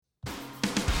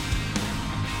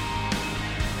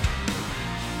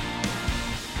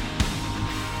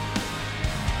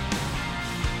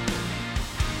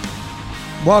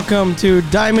Welcome to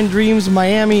Diamond Dreams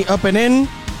Miami Up and In.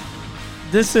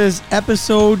 This is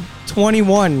episode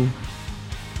 21.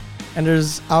 And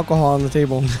there's alcohol on the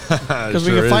table. Because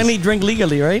we can finally drink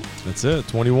legally, right? That's it,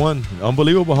 21.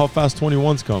 Unbelievable how fast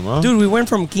 21's come, huh? Dude, we went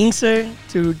from 15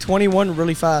 to 21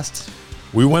 really fast.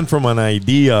 We went from an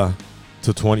idea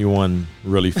to 21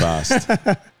 really fast.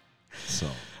 So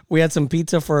we had some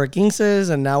pizza for our 15s,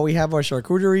 and now we have our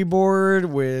charcuterie board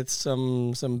with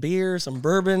some beer, some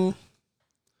bourbon.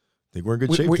 I think we're in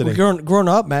good shape today. We're grown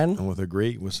up, man. And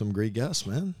with some great guests,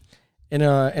 man.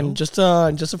 And just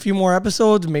a few more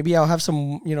episodes, maybe I'll have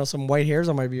some white hairs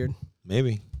on my beard.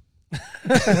 Maybe.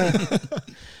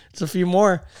 It's a few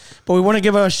more. But we want to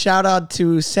give a shout out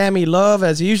to Sammy Love,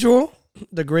 as usual,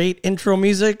 the great intro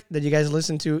music that you guys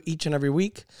listen to each and every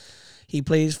week. He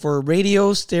plays for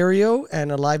radio, stereo,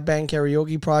 and a live band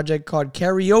karaoke project called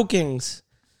Karaokings.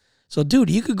 So, dude,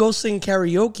 you could go sing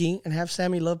karaoke and have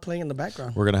Sammy Love playing in the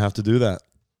background. We're going to have to do that.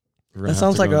 That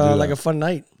sounds like a fun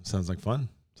night. Sounds like fun.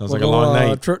 Sounds like a long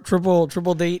night.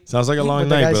 Triple date. Sounds like a long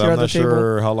night, but I'm not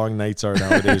sure how long nights are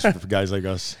nowadays for guys like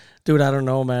us. Dude, I don't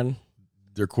know, man.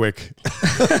 They're quick.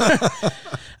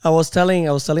 I was telling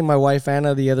my wife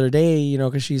Anna the other day,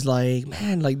 because she's like,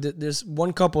 man, like there's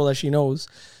one couple that she knows.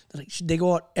 Like they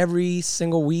go out every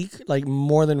single week, like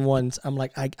more than once. I'm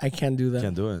like, I can't do that.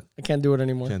 Can't do it. I can't do it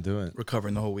anymore. Can't do it.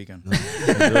 Recovering the whole weekend. No,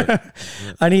 can't do it.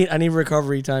 I need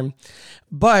recovery time.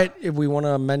 But if we want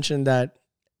to mention that,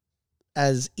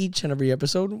 as each and every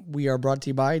episode, we are brought to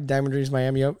you by Diamond Dreams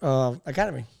Miami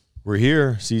Academy. We're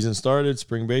here. Season started.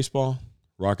 Spring baseball.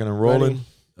 Rocking and rolling.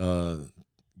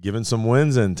 Giving some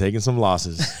wins and taking some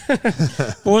losses.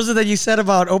 What was it that you said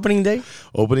about opening day?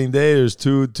 Opening day, there's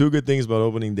two good things about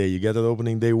opening day. You get that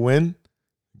opening day win.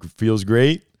 Feels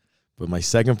great. But my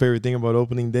second favorite thing about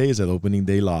opening day is that opening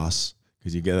day loss.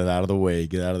 Because you get it out of the way.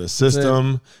 Get out of the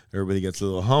system. Everybody gets a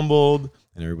little humbled.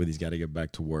 And everybody's got to get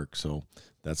back to work. So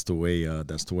that's the way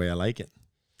I like it.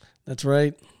 That's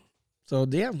right. So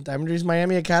yeah, Diamond Dreams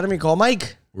Miami Academy. Call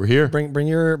Mike. We're here. Bring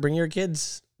your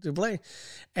kids to play,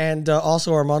 and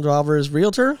also Armando Alvarez,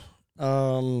 realtor.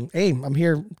 Hey, I'm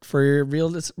here for your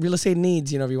real estate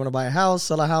needs. If you want to buy a house,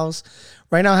 sell a house.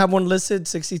 Right now, I have one listed,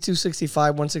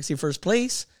 6265 161st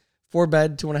Place,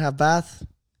 4-bed, 2.5 bath,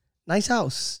 nice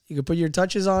house. You can put your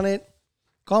touches on it.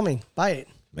 Call me, buy it.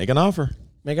 Make an offer.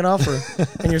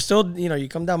 And you're still, you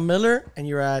come down Miller and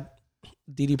you're at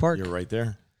DD Park. You're right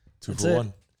there. 2 That's for it.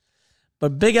 1.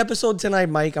 But big episode tonight,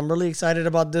 Mike. I'm really excited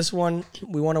about this one.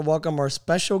 We want to welcome our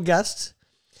special guest,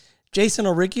 Jason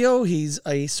Auricchio. He's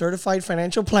a certified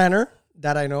financial planner.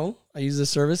 That I know. I use his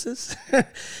services.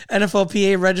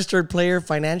 NFLPA registered player,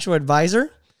 financial advisor,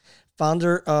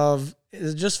 founder of,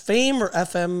 is it just Fame or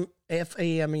FAME?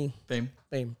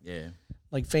 Fame. Yeah.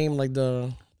 Like Fame, like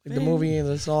the movie and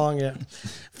the song, yeah.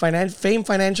 Fame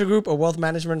Financial Group, a wealth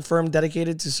management firm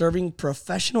dedicated to serving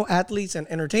professional athletes and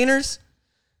entertainers.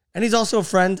 And he's also a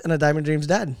friend and a Diamond Dreams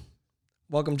dad.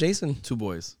 Welcome, Jason. Two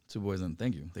boys, and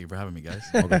thank you for having me, guys.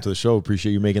 Welcome to the show.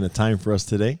 Appreciate you making the time for us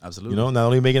today. Absolutely. Not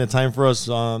only making the time for us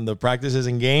on the practices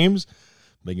and games,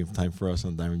 making time for us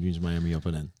on Diamond Dreams Miami Up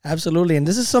and In. Absolutely. And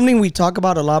this is something we talk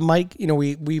about a lot, Mike.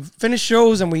 We've finished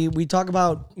shows and we talk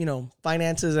about,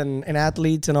 finances and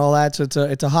athletes and all that. So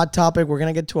it's a hot topic. We're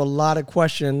going to get to a lot of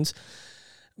questions.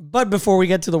 But before we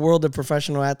get to the world of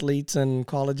professional athletes and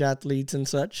college athletes and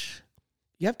such,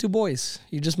 you have 2 boys.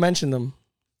 You just mentioned them.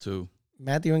 2.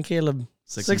 Matthew and Caleb.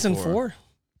 6 and 4.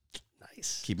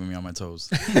 Nice. Keeping me on my toes.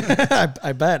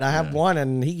 I bet. I have one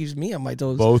and he keeps me on my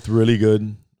toes. Both really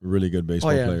good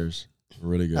baseball players.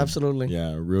 Really good. Absolutely.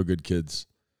 Yeah, real good kids.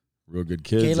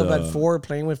 Caleb at 4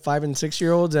 playing with 5 and 6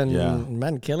 year olds and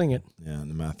man, killing it. Yeah,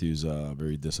 and Matthew's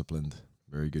very disciplined,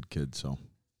 very good kid. So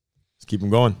let's keep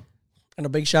him going. And a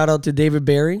big shout out to David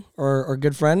Barry, our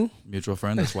good friend. Mutual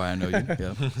friend. That's why I know you.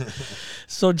 Yeah.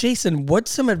 So, Jason, what's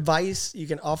some advice you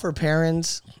can offer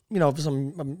parents,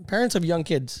 some parents of young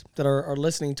kids that are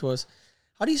listening to us?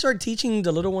 How do you start teaching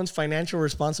the little ones financial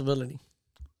responsibility?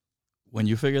 When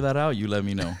you figure that out, you let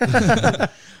me know.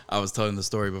 I was telling the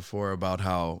story before about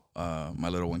how my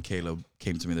little one, Caleb,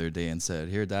 came to me the other day and said,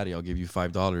 "Here, Daddy, I'll give you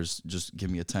 $5. Just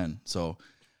give me a 10." So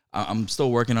I'm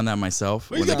still working on that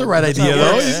myself. Well, he's got the right idea,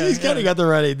 though. He's kind of got the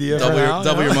right idea.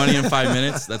 Double your money in 5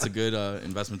 minutes. That's a good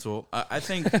investment tool. I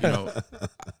think,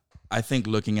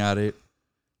 looking at it,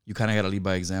 you kind of got to lead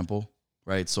by example,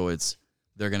 right? So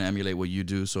they're going to emulate what you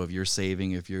do. So if you're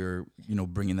saving, if you're,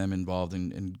 bringing them involved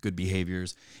in good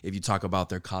behaviors, if you talk about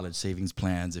their college savings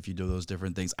plans, if you do those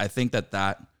different things, I think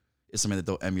that is something that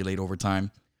they'll emulate over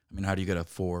time. I mean, how do you get a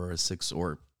 4 or a 6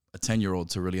 or a 10-year-old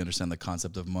to really understand the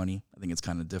concept of money? I think it's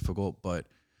kind of difficult, but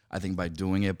I think by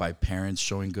doing it, by parents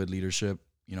showing good leadership,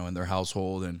 you know, in their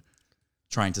household and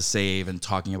trying to save and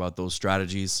talking about those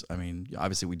strategies. I mean,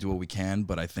 obviously we do what we can,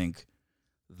 but I think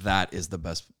that is the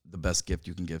best gift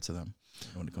you can give to them.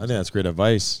 I think that's great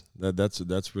advice.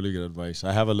 That's really good advice.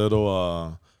 I have a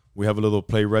little we have a little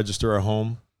play register at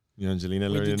home. You know, Angelina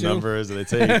learning the numbers, and they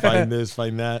say, hey, find this,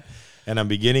 find that. And I'm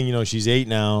beginning, you know, she's 8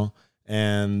 now,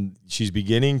 and she's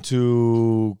beginning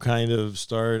to kind of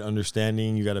start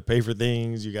understanding you got to pay for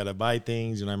things, you got to buy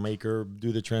things, and I make her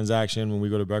do the transaction. When we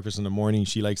go to breakfast in the morning,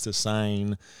 she likes to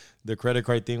sign the credit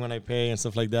card thing when I pay and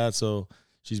stuff like that. So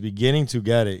she's beginning to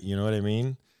get it, you know what I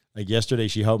mean? Like yesterday,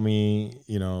 she helped me,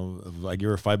 you know, I give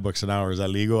her $5 an hour. Is that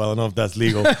legal? I don't know if that's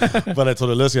legal. But I told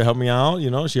her, listen, help me out. You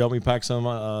know, she helped me pack some,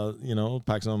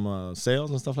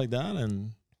 sales and stuff like that.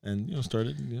 And you know,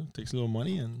 started, you know, takes a little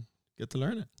money and get to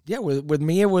learn it. Yeah, with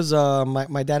me, it was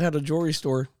my dad had a jewelry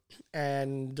store.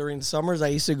 And during the summers, I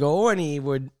used to go and he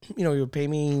would pay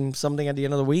me something at the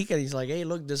end of the week. And he's like, hey,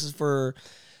 look, this is for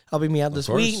helping me out this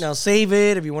week. Now save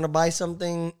it. If you want to buy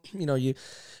something, you know,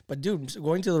 But dude,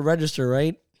 going to the register,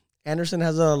 right? Anderson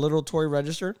has a little toy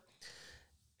register,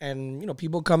 and you know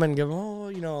people come and give, oh,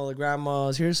 you know, the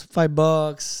grandmas, here's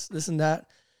 $5, this and that.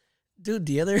 Dude,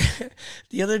 the other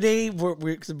day they're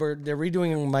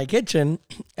redoing my kitchen,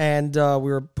 and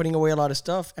we were putting away a lot of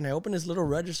stuff, and I opened this little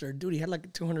register. Dude, he had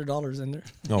like $200 in there.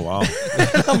 Oh wow!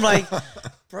 I'm like,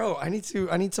 bro, I need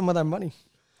some of that money.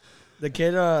 The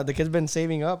kid's been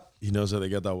saving up. He knows how to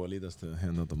get the abuelitas to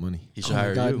hand out the money. He should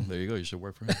hire you. There you go. You should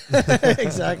work for him.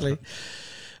 Exactly.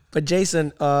 But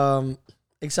Jason,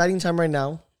 exciting time right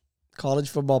now. College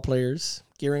football players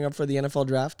gearing up for the NFL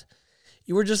draft.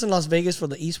 You were just in Las Vegas for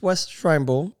the East-West Shrine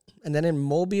Bowl, and then in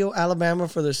Mobile, Alabama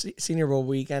for the Senior Bowl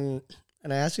week. And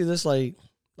I asked you this like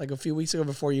a few weeks ago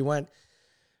before you went.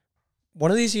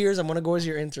 One of these years, I'm going to go as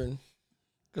your intern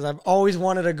because I've always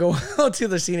wanted to go to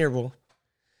the Senior Bowl.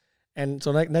 And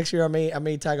so next year, I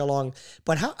may tag along.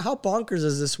 But how bonkers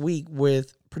is this week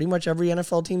with pretty much every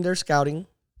NFL team they're scouting,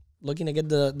 looking to get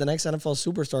the next NFL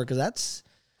superstar, because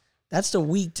that's the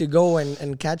week to go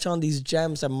and catch on these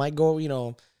gems that might go, you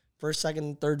know, first,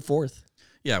 second, third, fourth.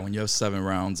 Yeah, when you have 7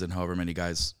 rounds and however many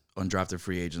guys undrafted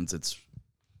free agents,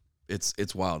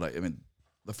 it's wild. I mean,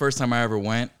 the first time I ever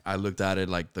went, I looked at it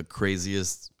like the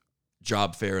craziest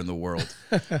job fair in the world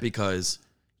because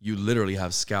you literally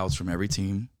have scouts from every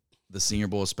team. The Senior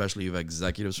Bowl especially, you have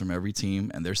executives from every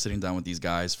team, and they're sitting down with these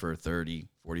guys for 30,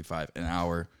 45, an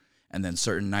hour. And then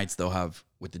certain nights they'll have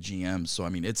with the GMs. So, I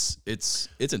mean, it's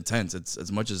intense. It's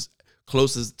as much as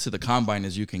closest to the combine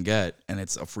as you can get, and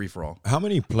it's a free-for-all. How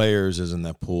many players is in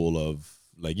that pool of,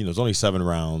 like, you know, it's only 7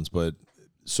 rounds, but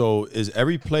so is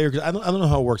every player, because I don't know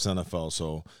how it works in NFL,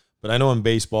 so, but I know in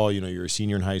baseball, you know, you're a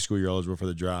senior in high school, you're eligible for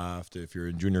the draft. If you're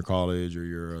in junior college or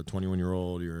you're a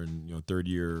 21-year-old, you're in, you know, third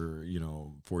year, you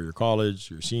know, 4-year college,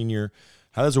 you're a senior.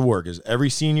 How does it work? Is every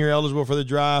senior eligible for the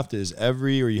draft? Or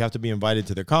you have to be invited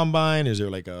to the combine? Is there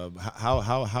like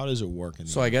how does it work?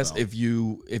 So I guess if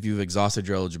you've exhausted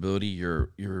your eligibility,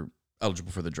 you're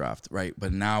eligible for the draft, right?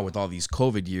 But now with all these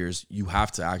COVID years, you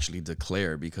have to actually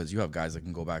declare because you have guys that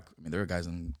can go back. I mean, there are guys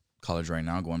in college right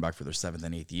now going back for their 7th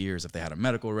and 8th years if they had a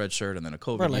medical red shirt and then a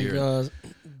COVID year.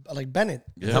 Like Bennett.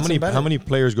 Yeah. How many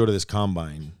players go to this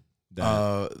combine?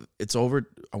 It's over.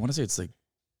 I want to say it's like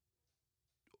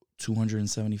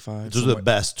 275. Those are the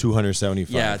best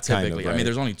 275. Yeah, typically. Kind of, right? I mean,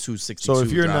 there's only 262. So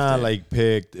if you're drafted. not like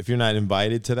picked, if you're not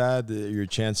invited to that, your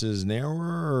chances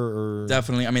narrower. Or?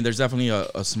 Definitely. I mean, there's definitely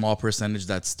a small percentage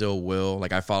that still will.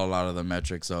 Like I follow a lot of the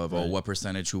metrics of what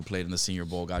percentage who played in the Senior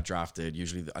Bowl got drafted.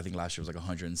 Usually, I think last year was like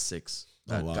 106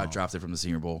 that got drafted from the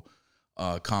Senior Bowl.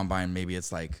 Combine, maybe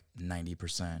it's like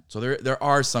 90%. So there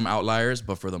are some outliers,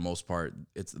 but for the most part,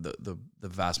 it's the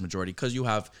vast majority because you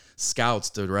have scouts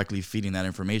directly feeding that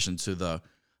information to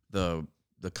the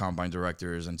combine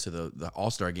directors and to the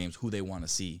all-star games who they want to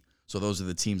see. So those are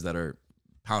the teams that are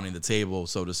pounding the table,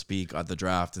 so to speak, at the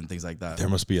draft and things like that. There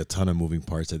must be a ton of moving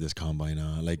parts at this combine.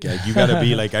 Like you got to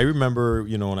be like, I remember,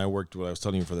 you know, when I was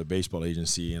telling you for the baseball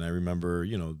agency, and I remember,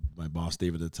 you know, my boss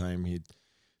Dave at the time, he'd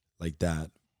like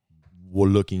that. We're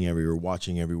looking everywhere,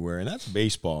 watching everywhere, and that's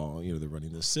baseball. You know, they're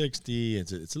running the 60.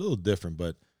 It's a little different,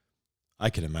 but I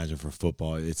can imagine for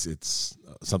football, it's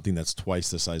something that's twice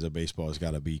the size of baseball. It's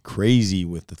got to be crazy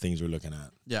with the things we're looking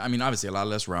at. Yeah, I mean, obviously a lot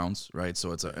less rounds, right?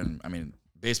 So and I mean,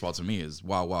 baseball to me is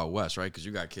wild, wild west, right? Because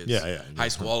you got kids, high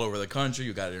school all over the country.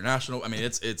 You got international. I mean,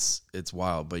 it's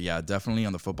wild, but yeah, definitely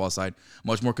on the football side,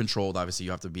 much more controlled. Obviously,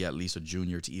 you have to be at least a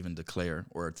junior to even declare,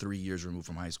 or 3 years removed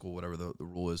from high school, whatever the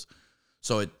rule is.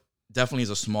 So it definitely is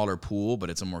a smaller pool, but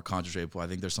it's a more concentrated pool. I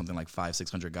think there's something like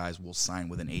 500-600 guys will sign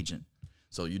with an agent.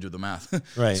 So you do the math.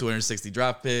 Right. 260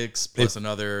 draft picks plus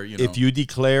another, If you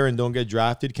declare and don't get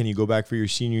drafted, can you go back for your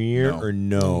senior year or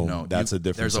no? No. That's a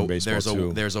difference in baseball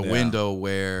too. There's a window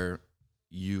where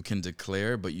you can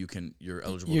declare, but you're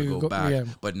eligible to go back,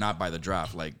 but not by the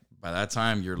draft. Like by that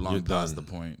time, you're long past the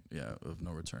point, of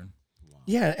no return.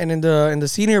 Yeah, and in the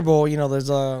Senior Bowl, there's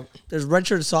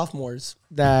redshirt sophomores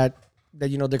that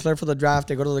declare for the draft.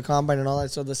 They go to the combine and all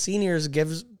that. So the seniors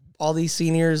gives all these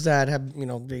seniors that have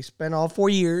they spent all 4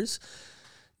 years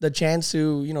the chance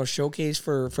to showcase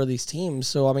for these teams.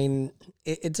 So I mean,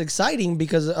 it's exciting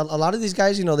because a lot of these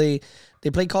guys they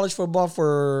play college football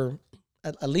for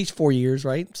at least 4 years,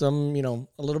 right? Some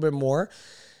a little bit more.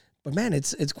 But man,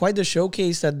 it's quite the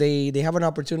showcase that they have an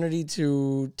opportunity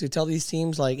to tell these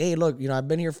teams like, hey, look, I've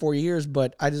been here 4 years,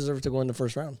 but I deserve to go in the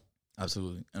first round.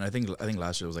 Absolutely, and I think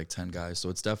last year it was like 10 guys, so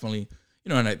it's definitely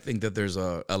and I think that there's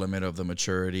a element of the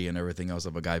maturity and everything else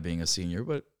of a guy being a senior,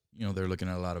 but they're looking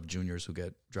at a lot of juniors who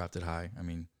get drafted high. I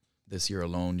mean, this year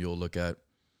alone, you'll look at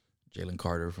Jalen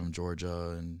Carter from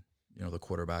Georgia and the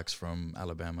quarterbacks from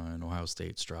Alabama and Ohio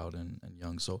State, Stroud and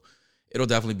Young. So it'll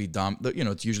definitely be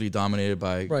it's usually dominated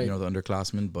by the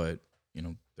underclassmen, but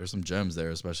there's some gems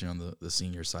there, especially on the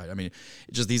senior side. I mean,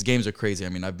 just these games are crazy. I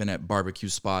mean, I've been at barbecue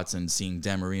spots and seeing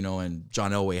Dan Marino and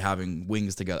John Elway having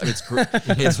wings together.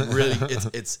 It's really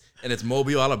it's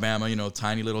Mobile, Alabama,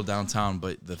 tiny little downtown,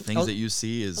 but the things that you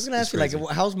see is. I was gonna ask you,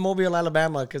 like, how's Mobile,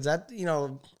 Alabama? Because that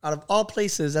out of all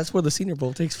places, that's where the Senior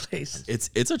Bowl takes place.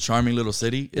 It's a charming little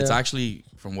city. Yeah. It's actually,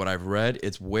 from what I've read,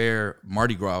 it's where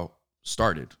Mardi Gras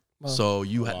started. So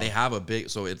they have a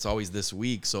big, so it's always this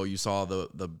week. So you saw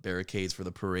the barricades for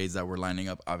the parades that were lining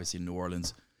up. Obviously, New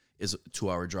Orleans is a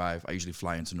 2-hour drive. I usually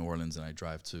fly into New Orleans and I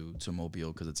drive to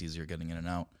Mobile because it's easier getting in and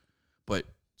out. But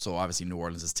so obviously New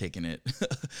Orleans is taking it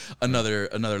another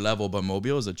level. But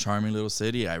Mobile is a charming little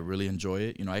city. I really enjoy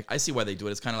it. I see why they do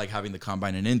it. It's kind of like having the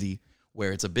combine in Indy,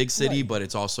 where it's a big city, but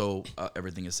it's also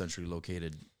everything is centrally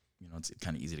located. It's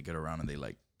kind of easy to get around, and they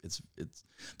like. It's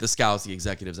the scouts, the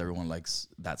executives, everyone likes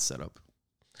that setup.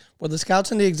 Well, the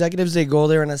scouts and the executives, they go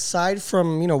there, and aside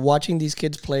from watching these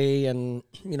kids play and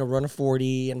run a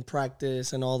 40 and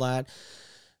practice and all that,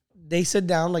 they sit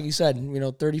down, like you said,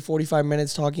 30, 45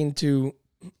 minutes talking to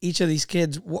each of these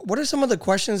kids. What are some of the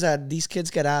questions that these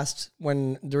kids get asked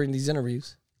during these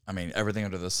interviews? I mean, everything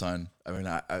under the sun. I mean,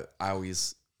 I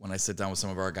always, when I sit down with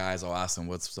some of our guys, I'll ask them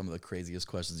what's some of the craziest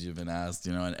questions you've been asked,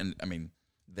 and I mean,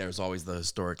 there's always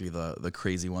historically the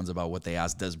crazy ones about what they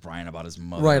asked Des Bryant about his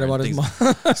mother. Right, about his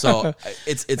mom. So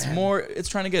it's more, it's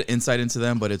trying to get insight into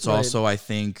them, but it's also, I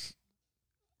think,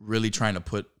 really trying to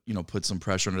put some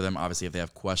pressure under them. Obviously, if they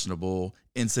have questionable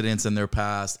incidents in their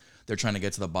past, they're trying to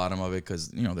get to the bottom of it because,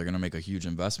 they're going to make a huge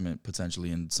investment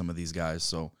potentially in some of these guys.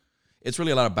 So it's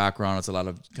really a lot of background. It's a lot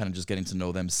of kind of just getting to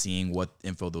know them, seeing what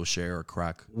info they'll share or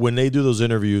crack. When they do those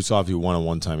interviews, obviously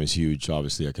one-on-one time is huge,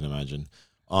 obviously, I can imagine.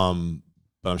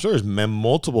 But I'm sure there's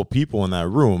multiple people in that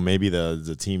room. Maybe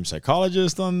the team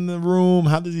psychologist on the room.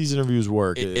 How do these interviews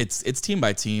work? It's team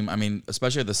by team. I mean,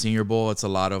 especially at the Senior Bowl, it's a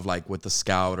lot of like with the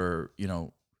scout or,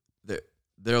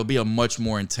 there'll be a much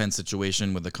more intense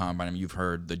situation with the combine. I mean, you've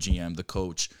heard the GM, the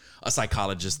coach, a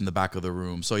psychologist in the back of the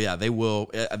room. So, yeah, they will.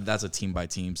 That's a team by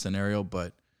team scenario,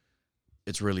 but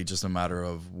it's really just a matter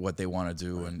of what they want to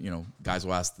do. And, guys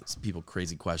will ask people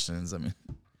crazy questions. I mean,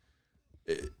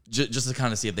 just to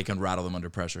kind of see if they can rattle them under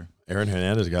pressure. Aaron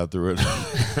Hernandez got through it.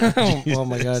 Oh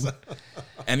my God.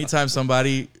 Anytime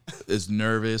somebody is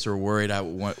nervous or worried,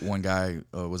 one guy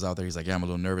was out there. He's like, yeah, I'm a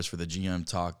little nervous for the GM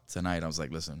talk tonight. I was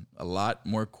like, listen, a lot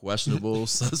more questionable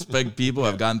suspect people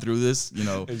have gone through this,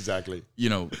 exactly,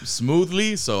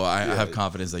 smoothly. So I have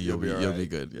confidence that you'll be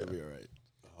good. Yeah. You'll be all right.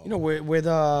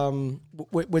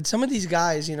 With some of these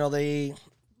guys, they,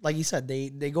 like you said,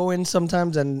 they go in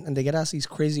sometimes and they get asked these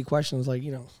crazy questions, like,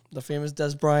 the famous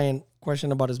Des Bryant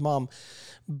question about his mom.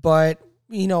 But,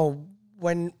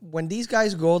 when these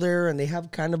guys go there and they have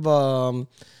kind of a,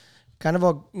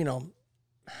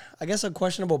 I guess a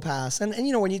questionable past. And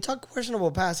when you talk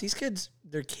questionable past, these kids,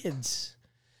 they're kids.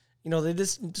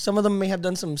 Some of them may have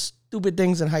done some stupid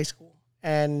things in high school.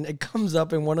 And it comes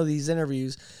up in one of these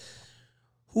interviews.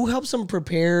 Who helps them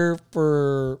prepare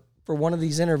for one of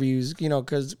these interviews,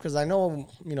 because I know,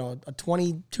 a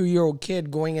 22-year-old kid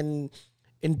going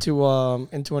into an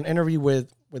interview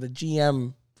with a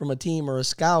GM from a team or a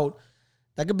scout,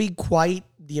 that could be quite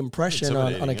the impression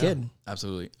on a kid.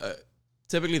 Absolutely.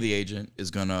 Typically, the agent is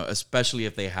going to, especially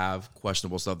if they have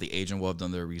questionable stuff, the agent will have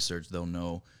done their research. They'll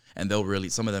know, and they'll really,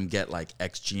 some of them get like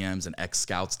ex-GMs and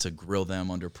ex-scouts to grill them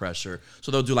under pressure.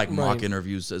 So they'll do like mock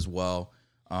interviews as well.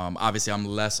 Obviously, I'm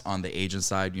less on the agent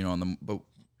side, but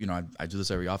you know, I do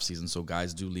this every offseason, so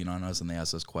guys do lean on us and they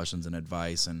ask us questions and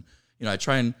advice. And, you know, I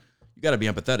try and, you got to be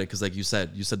empathetic because like you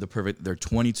said the perfect, they're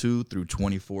 22 through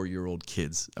 24-year-old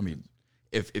kids. I mean,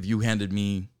 if you handed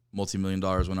me multi-million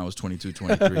dollars when I was 22,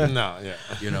 23,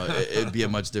 you know, it'd be a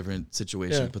much different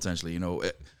situation potentially. You know,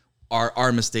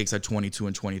 our mistakes at 22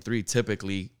 and 23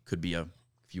 typically could be a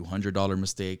few $100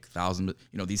 mistake, $1,000.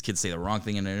 You know, these kids say the wrong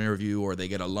thing in an interview, or they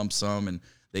get a lump sum and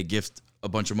they gift a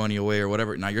bunch of money away or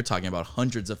whatever. Now you're talking about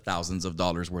hundreds of thousands of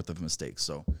dollars worth of mistakes.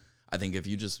 So I think if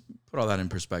you just put all that in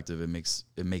perspective, it makes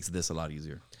this a lot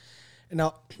easier. And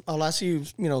now I'll ask you,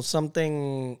 you know,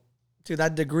 something to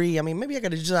that degree. I mean, maybe I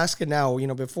could just ask it now. You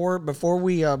know, before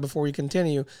we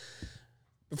continue,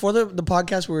 before the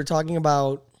podcast, we were talking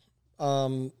about,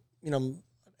 you know,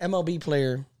 MLB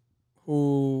player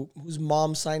whose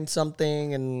mom signed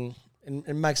something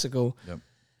in Mexico. Yep.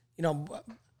 You know,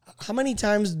 how many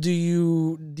times do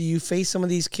you face some of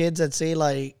these kids that say,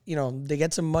 like, you know, they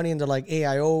get some money and they're like, hey,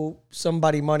 I owe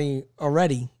somebody money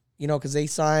already, you know, because they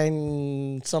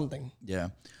signed something. Yeah.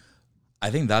 I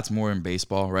think that's more in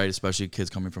baseball, right? Especially kids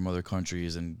coming from other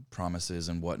countries and promises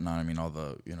and whatnot. I mean, all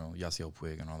the, you know, Yasiel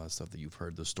Puig and all that stuff that you've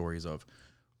heard the stories of.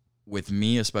 With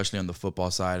me, especially on the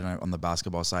football side and on the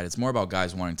basketball side, it's more about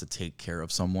guys wanting to take care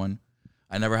of someone.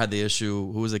 I never had the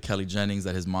issue. Who was it? Kelly Jennings,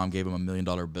 that his mom gave him $1 million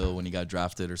bill when he got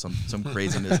drafted or some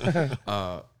craziness.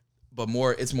 But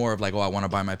it's more of like, oh, I want to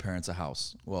buy my parents a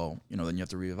house. Well, you know, then you have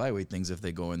to reevaluate things if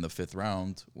they go in the 5th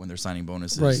round when they're signing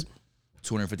bonuses. Right.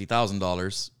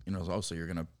 $250,000, you know, so you're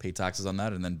going to pay taxes on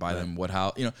that and then buy them what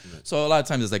house, you know. So a lot of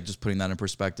times it's like just putting that in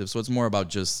perspective. So it's more about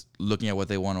just looking at what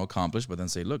they want to accomplish, but then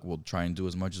say, look, we'll try and do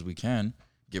as much as we can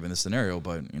given the scenario.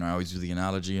 But, you know, I always do the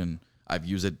analogy, and I've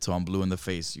used it till I'm blue in the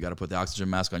face. You got to put the oxygen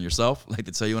mask on yourself, like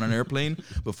they tell you on an airplane,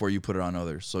 before you put it on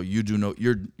others. So you do know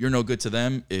you're no good to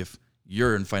them if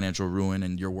you're in financial ruin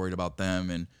and you're worried about them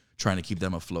and trying to keep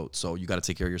them afloat. So you got to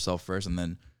take care of yourself first, and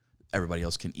then everybody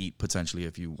else can eat potentially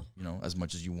if you know, as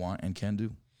much as you want and can do.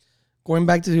 Going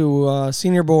back to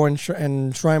Senior Bowl and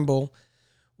Shrine Bowl,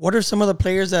 what are some of the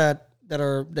players that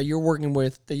you're working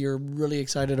with that you're really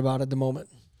excited about at the moment?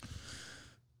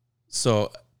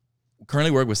 So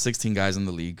currently work with 16 guys in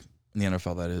the league, in the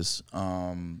NFL that is.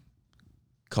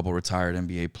 Couple retired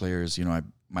NBA players. You know,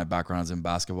 my background's in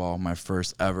basketball. My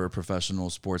first ever professional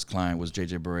sports client was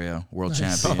JJ Barea, world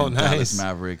champion, Dallas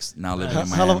Mavericks, now living in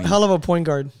Miami. Hell of a point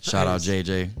guard. Shout out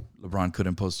JJ. LeBron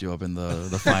couldn't post you up in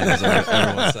the finals,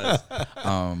 everyone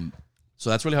says. So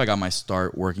that's really how I got my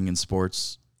start working in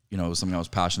sports. You know, it was something I was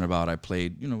passionate about. I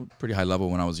played, you know, pretty high level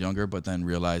when I was younger, but then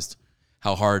realized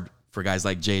how hard for guys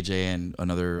like JJ and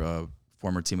another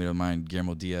former teammate of mine,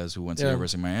 Guillermo Diaz, who went to the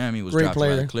University of Miami, was drafted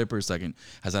by the Clippers,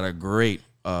 has had a great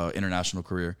international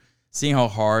career. Seeing how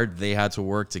hard they had to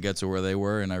work to get to where they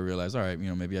were, and I realized, all right, you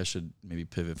know, maybe I should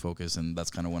pivot focus, and that's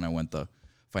kind of when I went the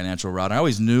financial route. I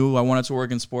always knew I wanted to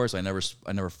work in sports. I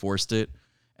never forced it,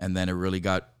 and then it really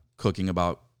got cooking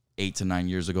about 8 to 9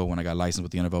 years ago when I got licensed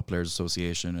with the NFL Players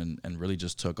Association, and really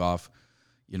just took off.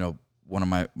 You know, one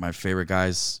of my favorite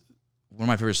guys. One of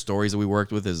my favorite stories that we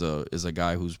worked with is a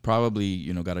guy who's probably,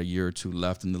 you know, got a year or two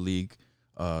left in the league.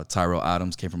 Tyrell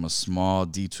Adams came from a small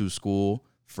D2 school,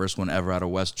 first one ever out of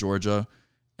West Georgia,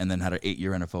 and then had an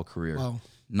 8-year NFL career. Wow.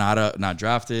 Not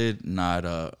drafted, not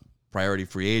a priority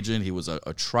free agent. He was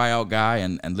a tryout guy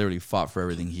and literally fought for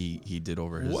everything he did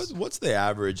over his. What's the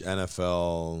average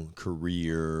NFL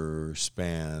career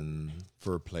span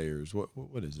for players? What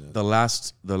is it? The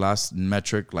last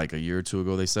metric, like a year or two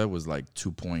ago, they said was like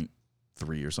 2.3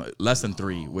 or something, less than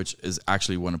 3, which is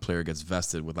actually when a player gets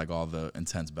vested with like all the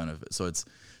intense benefits. So it's,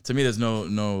 to me, there's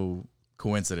no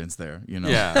coincidence there, you know.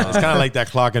 Yeah, it's kind of like that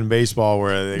clock in baseball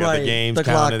where they got the games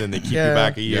counted and they keep you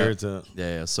back a year.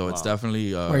 Yeah. So it's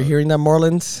definitely. Are you hearing that,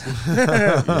 Marlins?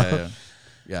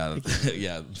 yeah.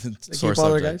 Keep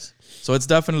all their guys. So it's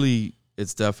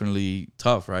definitely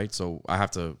tough, right? So I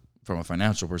have to, from a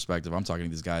financial perspective, I'm talking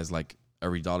to these guys like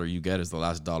every dollar you get is the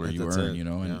last dollar you earn, you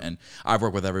know. And I've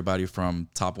worked with everybody from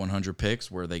top 100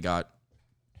 picks where they got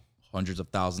hundreds of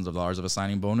thousands of dollars of a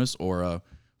signing bonus, or a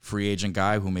free agent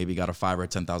guy who maybe got a $5,000 or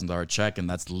 $10,000 check, and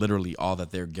that's literally all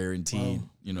that they're guaranteed,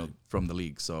 you know, from the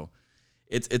league. So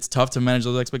it's tough to manage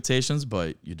those expectations,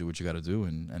 but you do what you got to do.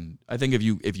 And I think if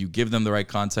you give them the right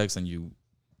context and you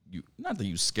not that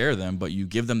you scare them, but you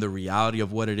give them the reality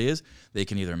of what it is, they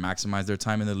can either maximize their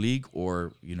time in the league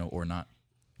or not.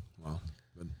 Wow.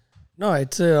 Good. No,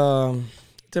 it's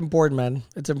important, man.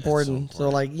 It's important. So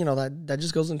like, you know, that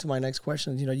just goes into my next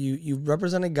question. You know, you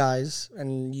represented guys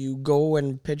and you go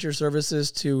and pitch your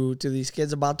services to these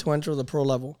kids about to enter the pro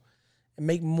level and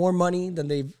make more money than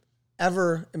they've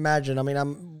ever imagined. I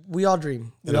mean, we all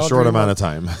dream. In a short amount of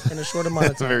time. In a short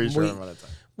amount of time. Very short amount of time.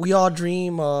 We all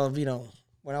dream of,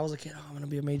 when I was a kid, I'm going to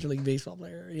be a Major League Baseball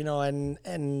player,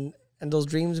 and those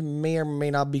dreams may or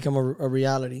may not become a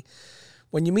reality.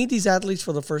 When you meet these athletes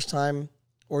for the first time,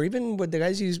 or even with the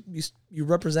guys you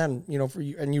represent,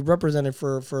 and you represented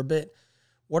for a bit,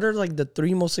 what are like the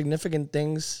 3 most significant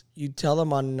things you tell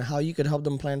them on how you could help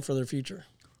them plan for their future?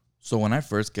 So when I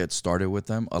first get started with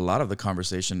them, a lot of the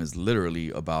conversation is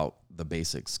literally about the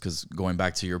basics. Because going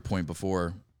back to your point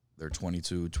before, they're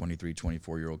 22, 23,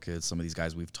 24-year-old kids. Some of these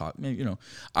guys we've taught,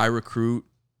 I recruit.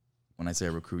 When I say I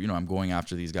recruit, I'm going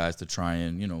after these guys to try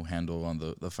and, handle on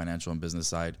the financial and business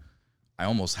side. I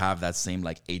almost have that same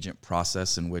like agent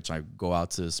process in which I go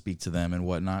out to speak to them and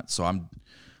whatnot. So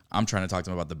I'm trying to talk to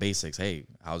them about the basics. Hey,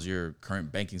 how's your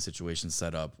current banking situation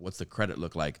set up? What's the credit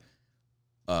look like?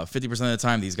 50% of the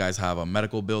time, these guys have a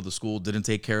medical bill the school didn't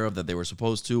take care of that they were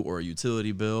supposed to, or a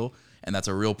utility bill. And that's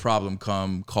a real problem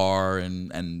come car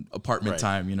and apartment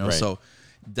time, Right. So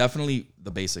definitely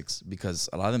the basics, because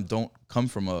a lot of them don't come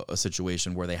from a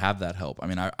situation where they have that help. I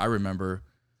mean, I remember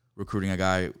recruiting a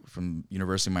guy from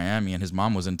University of Miami, and his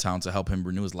mom was in town to help him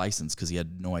renew his license because he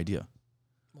had no idea.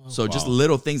 Wow. So just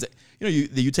little things that,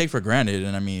 you take for granted.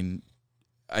 And I mean,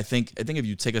 I think if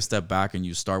you take a step back and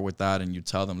you start with that and you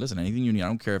tell them, listen, anything you need, I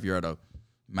don't care if you're at a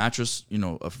mattress,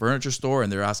 a furniture store,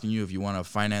 and they're asking you if you want to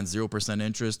finance 0%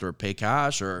 interest or pay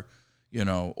cash, or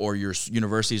or your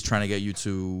university is trying to get you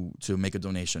to make a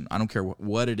donation. I don't care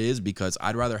what it is, because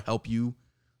I'd rather help you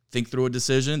think through a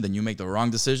decision than you make the wrong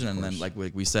decision. And then, like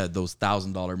we said, those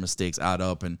 $1,000 mistakes add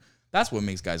up, and that's what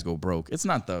makes guys go broke. It's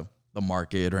not the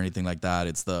market or anything like that.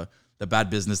 It's the bad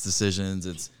business decisions.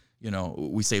 It's,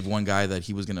 we saved one guy that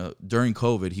during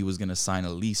COVID, he was going to sign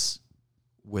a lease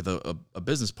with a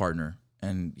business partner.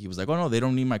 And he was like, oh, no, they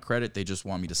don't need my credit. They just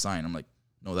want me to sign. I'm like,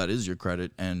 no, that is your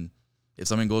credit. And if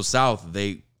something goes south,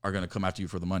 they are going to come after you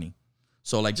for the money.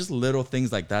 So like just little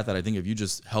things like that I think if you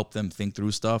just help them think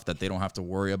through stuff that they don't have to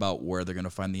worry about where they're going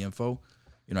to find the info,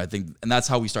 I think, and that's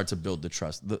how we start to build the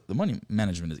trust. The money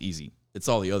management is easy. It's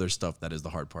all the other stuff that is the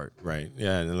hard part. Right.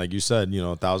 Yeah. And like you said,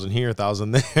 1,000 here,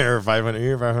 1,000 there, 500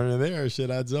 here, 500 there. Shit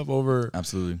adds up over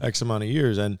absolutely X amount of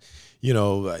years. And,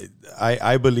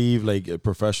 I believe like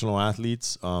professional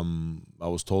athletes, I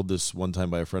was told this one time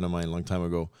by a friend of mine a long time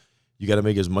ago, you got to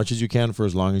make as much as you can for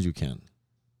as long as you can.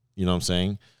 You know what I'm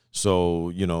saying?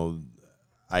 So,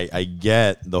 I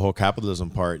get the whole capitalism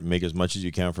part, make as much as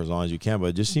you can for as long as you can. But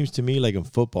it just seems to me like in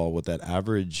football with that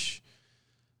average,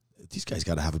 these guys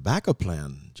got to have a backup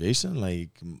plan, Jason. Like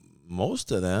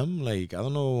most of them, like, I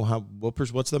don't know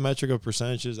what's the metric of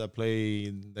percentages that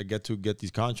get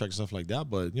these contracts and stuff like that.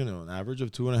 But, an average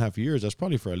of 2.5 years, that's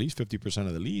probably for at least 50%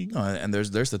 of the league. No, and there's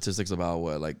statistics about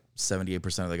like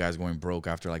 78% of the guys going broke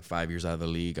after like 5 years out of the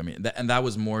league. I mean, and that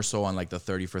was more so on like the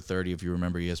 30 for 30. If you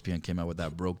remember, ESPN came out with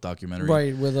that broke documentary.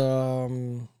 Right. With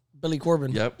Billy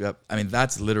Corbin. Yep. I mean,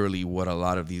 that's literally what a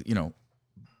lot of these,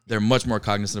 they're much more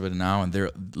cognizant of it now. And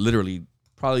they're literally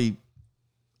probably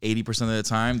 80% of the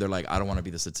time, they're like, I don't want to be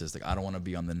the statistic. I don't want to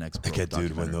be on the next broke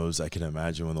documentary. I can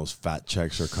imagine when those fat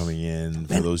checks are coming in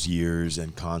for those years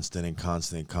and constant, and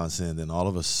then all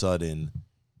of a sudden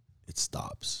it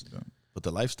stops. Yeah. But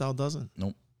the lifestyle doesn't.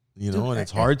 Nope. And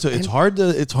it's hard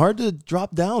to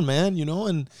drop down, man,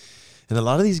 and a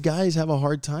lot of these guys have a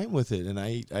hard time with it. And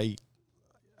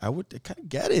I would kind of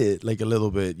get it like a little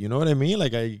bit, you know what I mean?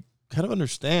 Like I kind of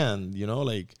understand,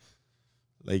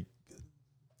 like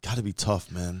gotta be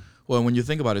tough, man. Well, when you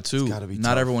think about it too,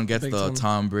 not everyone gets the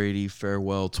Tom Brady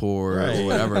farewell tour or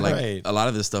whatever. Like a lot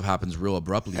of this stuff happens real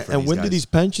abruptly. And when do these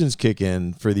pensions kick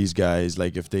in for these guys?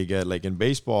 Like if they get like in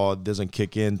baseball, it doesn't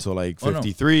kick in till like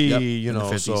 53. Yep. In the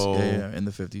 50s. So in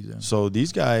the 50s. Yeah. So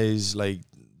these guys, like,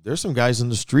 there's some guys in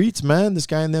the streets, man. This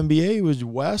guy in the NBA was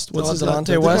West. What's his name?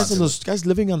 This guy's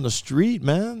living on the street,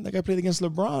 man. That guy played against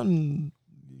LeBron.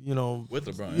 With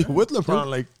LeBron. Yeah. With LeBron,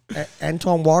 like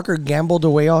Antoine Walker gambled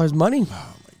away all his money.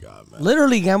 Oh my God, man!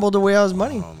 Literally gambled away all his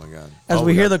money. Oh my God! As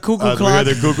we hear the cuckoo clock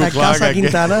at Casa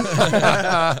Quintana.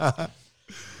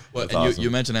 Well, and awesome.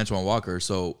 You mentioned Antoine Walker,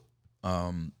 so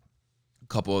a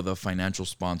couple of the financial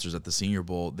sponsors at the Senior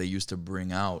Bowl, they used to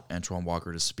bring out Antoine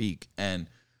Walker to speak, and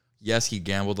yes, he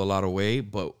gambled a lot away,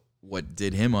 but what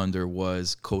did him under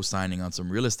was co-signing on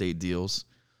some real estate deals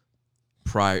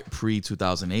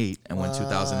pre-2008, and when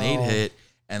 2008 hit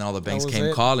and all the banks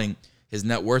came calling, his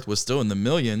net worth was still in the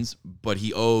millions, but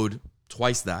he owed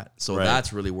twice that. So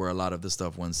that's really where a lot of the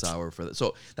stuff went sour for that.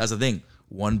 So that's the thing.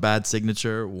 One bad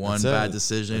signature, one bad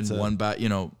decision, one bad,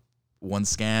 one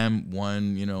scam,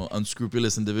 one,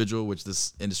 unscrupulous individual, which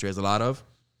this industry has a lot of,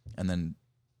 and then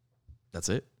that's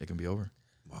it. It can be over.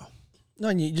 Wow. No,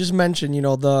 and you just mentioned,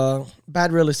 the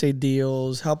bad real estate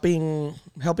deals, helping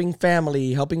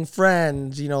family, helping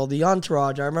friends, the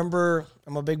entourage. I remember,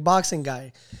 I'm a big boxing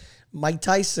guy. Mike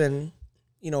Tyson,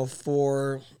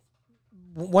 for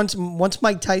once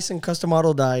Mike Tyson Custom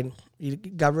Auto died, he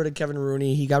got rid of Kevin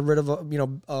Rooney. He got rid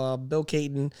of Bill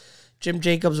Caton. Jim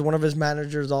Jacobs, one of his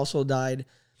managers, also died,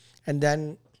 and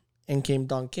then in came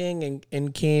Don King,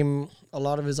 and came a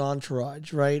lot of his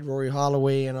entourage, right? Rory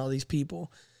Holloway and all these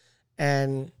people.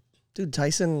 And dude,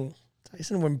 Tyson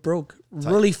went broke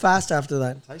really fast after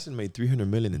that. Tyson made $300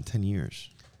 million in 10 years.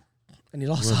 And he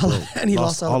lost all of it. And he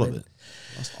lost all of it.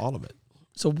 Lost all of it.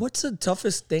 So what's the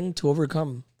toughest thing to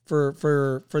overcome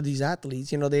for these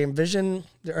athletes? They envision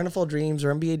their NFL dreams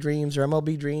or NBA dreams or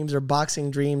MLB dreams or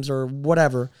boxing dreams or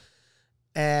whatever.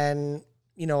 And,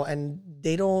 and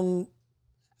they don't,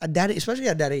 especially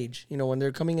at that age, when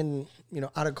they're coming in,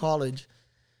 out of college,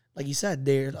 like you said,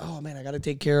 they're, oh man, I got to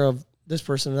take care of this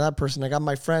person and that person. I got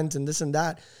my friends and this and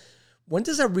that. When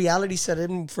does that reality set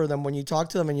in for them when you talk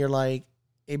to them and you're like,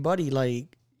 hey, buddy,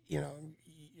 like,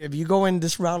 if you go in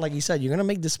this route, like you said, you're going to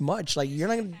make this much. Like, you're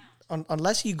not going to,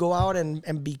 unless you go out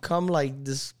and become like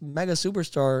this mega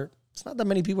superstar, it's not that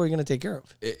many people you're going to take care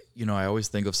of. I always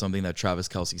think of something that Travis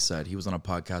Kelce said. He was on a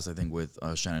podcast, I think, with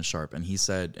Shannon Sharp. And he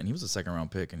said, and he was a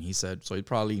second-round pick, and he said, so he'd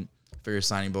probably figure his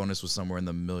signing bonus was somewhere in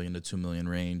the $1 million to $2 million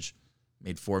range,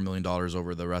 made $4 million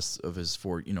over the rest of his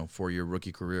 4-year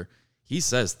rookie career. He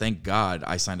says, thank God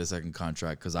I signed a second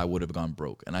contract because I would have gone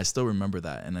broke. And I still remember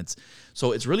that. And it's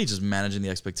really just managing the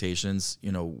expectations.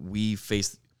 We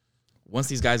face, once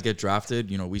these guys get drafted,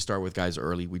 we start with guys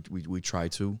early. We try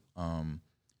to.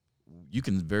 You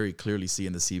can very clearly see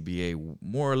in the CBA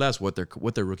more or less what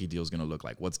their rookie deal is going to look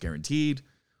like. What's guaranteed?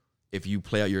 If you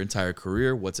play out your entire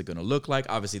career, what's it going to look like?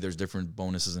 Obviously, there's different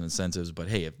bonuses and incentives. But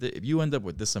hey, if you end up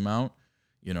with this amount,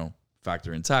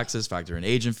 factor in taxes, factor in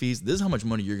agent fees. This is how much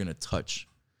money you're going to touch.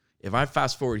 If I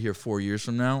fast forward here 4 years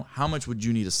from now, how much would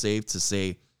you need to save to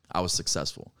say I was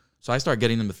successful? So I start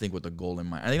getting them to think with the goal in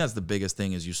mind. I think that's the biggest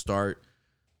thing is you start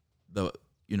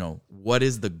what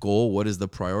is the goal? What is the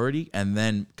priority? And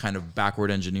then kind of backward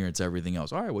engineer into everything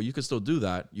else. All right, well, you could still do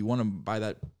that. You want to buy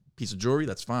that piece of jewelry?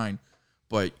 That's fine.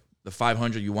 But the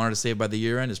 $500 you wanted to save by the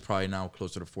year end is probably now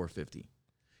closer to $450.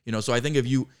 So I think if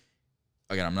you,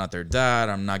 again, I'm not their dad.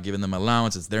 I'm not giving them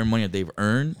allowance. It's their money that they've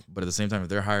earned. But at the same time, if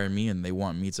they're hiring me and they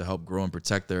want me to help grow and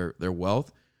protect their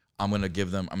wealth, I'm going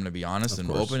to be honest and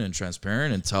open and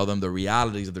transparent and tell them the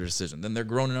realities of their decision. Then they're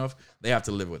grown enough. They have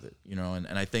to live with it,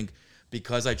 and I think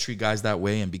because I treat guys that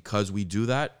way and because we do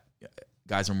that,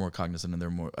 guys are more cognizant and they're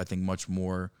more, I think, much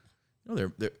more,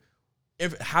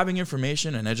 having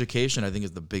information and education, I think,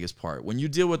 is the biggest part. When you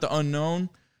deal with the unknown,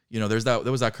 there was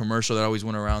that commercial that always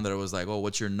went around that it was like, oh,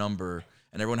 what's your number?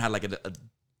 And everyone had like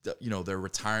their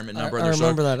retirement number. I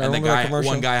remember that. And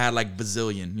one guy had like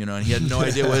bazillion, and he had no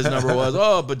idea what his number was.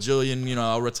 Oh, bajillion,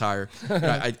 I'll retire.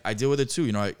 I deal with it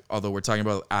too. Although we're talking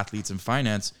about athletes and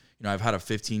finance, I've had a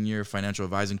 15-year financial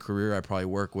advising career. I probably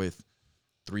work with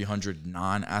 300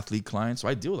 non-athlete clients. So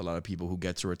I deal with a lot of people who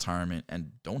get to retirement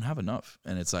and don't have enough.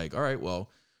 And it's like, all right,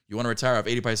 well, you want to retire off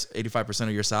 85%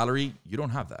 of your salary? You don't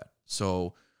have that.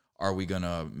 So are we going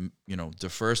to,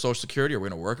 defer Social Security? Are we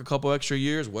going to work a couple extra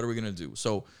years? What are we going to do?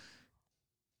 So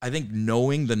I think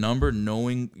knowing the number,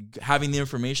 having the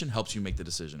information helps you make the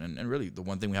decision. And really the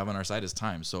one thing we have on our side is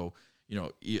time. So,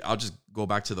 I'll just go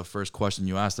back to the first question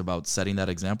you asked about setting that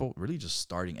example, really just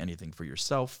starting anything for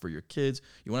yourself, for your kids.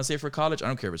 You want to save for college? I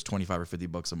don't care if it's $25 or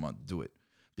 $50 a month, do it.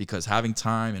 Because having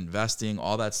time, investing,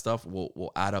 all that stuff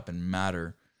will add up and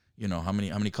matter. How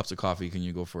many cups of coffee can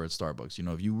you go for at Starbucks?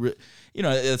 If you,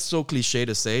 it's so cliche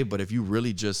to say, but if you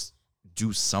really just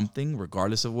do something,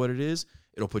 regardless of what it is,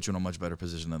 it'll put you in a much better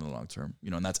position in the long term,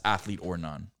 and that's athlete or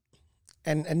non.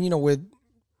 And with,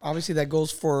 obviously that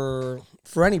goes for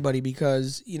anybody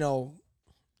because,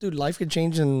 dude, life could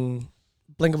change in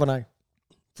blink of an eye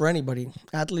for anybody,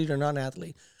 athlete or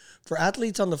non-athlete. For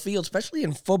athletes on the field, especially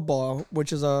in football,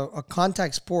 which is a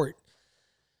contact sport,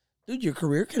 dude, your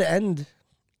career could end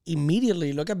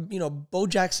immediately. Look at, Bo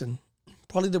Jackson,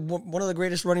 probably one of the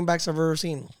greatest running backs I've ever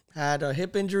seen, had a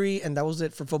hip injury, and that was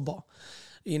it for football.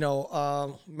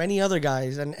 Many other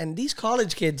guys. And these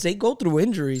college kids, they go through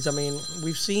injuries. I mean,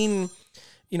 we've seen,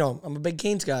 I'm a big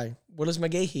Canes guy. Willis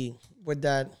McGahee with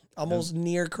that almost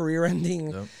near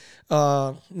career-ending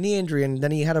knee injury, and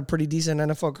then he had a pretty decent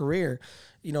NFL career.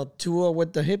 Tua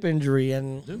with the hip injury,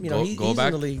 and he's back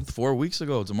in the league. 4 weeks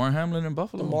ago, Damar Hamlin in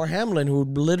Buffalo. Damar Hamlin, who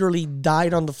literally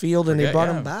died on the field, and they brought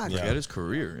him back. Forget his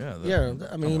career.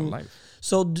 I mean,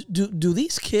 so do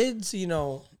these kids,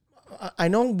 I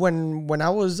know when I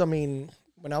was, when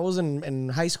I was in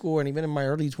high school and even in my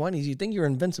early 20s, you think you're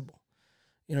invincible.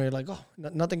 You know, you're like, oh,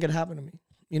 nothing could happen to me.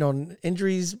 You know,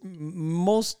 injuries,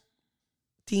 most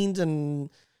teens and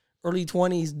early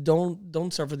 20s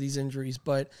don't suffer these injuries.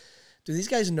 But do these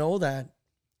guys know that?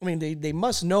 I mean, they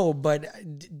must know, but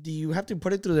do you have to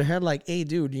put it through their head like, hey,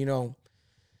 dude, you know,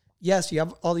 yes, you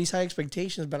have all these high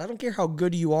expectations, but I don't care how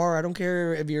good you are. I don't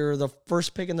care if you're the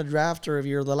first pick in the draft or if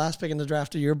you're the last pick in the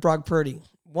draft or you're Brock Purdy.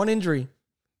 One injury.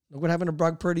 Look what happened to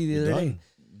Brock Purdy the other day.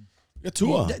 Get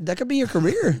Tua. That could be your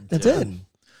career. That's it.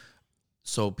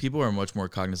 So people are much more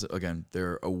cognizant. Again,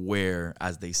 they're aware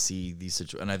as they see these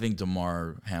situations. And I think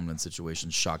DeMar Hamlin's situation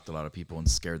shocked a lot of people and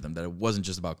scared them that it wasn't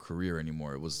just about career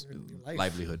anymore. It was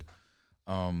livelihood.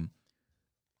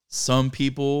 Some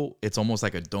people, it's almost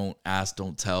like a don't ask,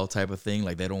 don't tell type of thing.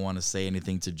 Like they don't want to say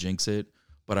anything to jinx it.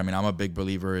 But I mean, I'm a big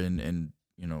believer in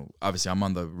you know, obviously I'm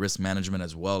on the risk management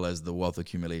as well as the wealth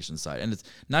accumulation side. And it's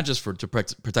not just to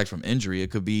protect from injury. It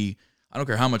could be, I don't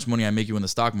care how much money I make you in the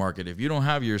stock market. If you don't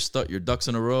have your ducks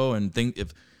in a row and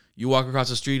if you walk across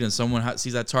the street and someone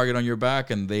sees that target on your back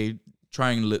and they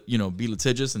try and, you know, be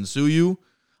litigious and sue you,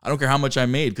 I don't care how much I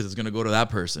made because it's going to go to that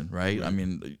person, right? I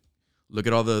mean, look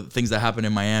at all the things that happen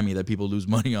in Miami that people lose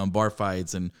money on, bar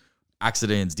fights and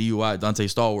accidents, DUI, Dante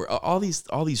Stallworth,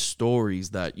 all these stories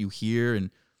that you hear. And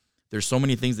there's so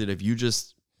many things that if you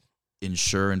just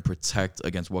insure and protect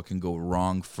against what can go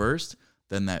wrong first,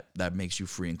 then that makes you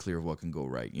free and clear of what can go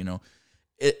right. You know,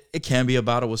 it can be a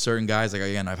battle with certain guys. Like,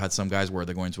 again, I've had some guys where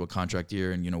they're going to a contract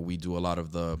year and, you know, we do a lot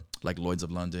of the, like Lloyd's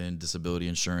of London, disability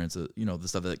insurance, you know, the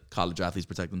stuff that college athletes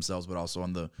protect themselves, but also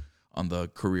on the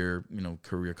career, you know,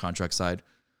 career contract side.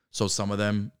 So some of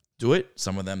them do it.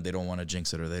 Some of them, they don't want to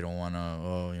jinx it or they don't want to,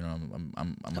 oh, you know,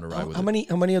 I'm going to ride with it.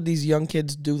 How many of these young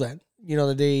kids do that? You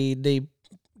know, they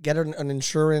get an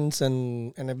insurance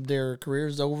and if their career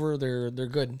is over, they're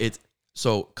good.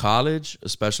 So college,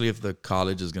 especially if the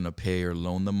college is going to pay or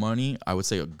loan the money, I would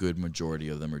say a good majority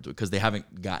of them are doing it because they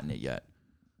haven't gotten it yet.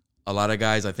 A lot of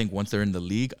guys, I think once they're in the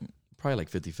league, probably like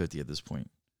 50-50 at this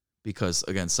point. Because,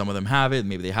 again, some of them have it.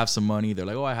 Maybe they have some money. They're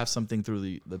like, oh, I have something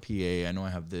through the PA. I know I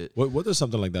have the... What does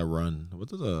something like that run? What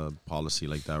does a policy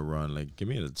like that run? Like, give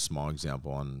me a small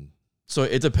example on... So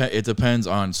it depends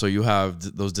on... So you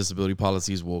have those disability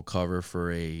policies will cover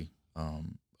for a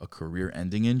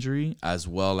career-ending injury, as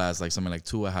well as like something like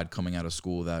Tua had coming out of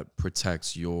school that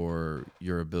protects your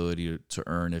ability to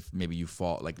earn if maybe you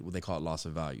fall, like what they call it loss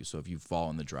of value. So if you fall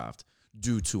in the draft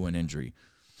due to an injury,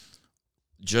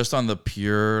 just on the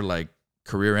pure like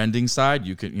career-ending side,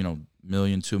 you could, you know, $1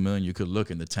 million, $2 million, you could look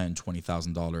in the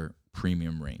 $10,000-$20,000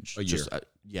 premium range a year. Just,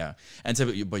 yeah, and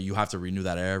typically, but you have to renew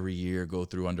that every year, go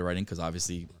through underwriting because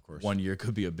obviously 1 year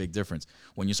could be a big difference.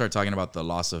 When you start talking about the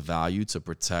loss of value to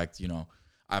protect, you know,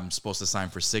 I'm supposed to sign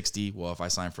for 60. Well, if I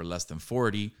sign for less than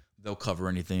 40, they'll cover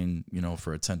anything, you know,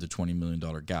 for a $10 to $20 million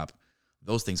gap.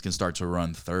 Those things can start to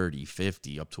run 30,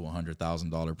 50, up to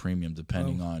 $100,000 premium,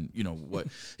 depending on, you know, what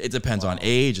it depends on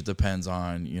age. It depends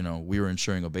on, you know, we were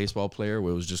insuring a baseball player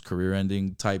where it was just career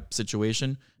ending type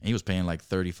situation. And he was paying like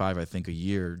 35, I think, a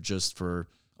year just for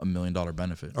 $1 million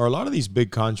benefit. Are a lot of these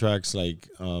big contracts like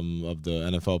of the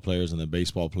NFL players and the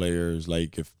baseball players,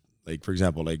 like if, like, for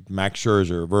example, like Max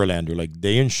Scherzer, Verlander, like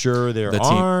they insure their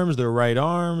arms, their right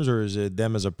arms, or is it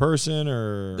them as a person?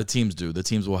 Or the teams do. The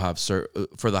teams will have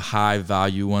for the high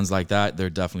value ones like that. They're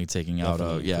definitely taking out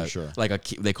for sure. Like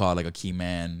they call it like a key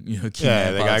man. You know,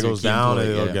 the guy goes down and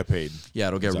they'll get paid. Yeah,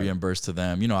 it'll get reimbursed to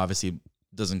them. You know, obviously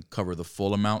doesn't cover the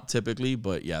full amount typically,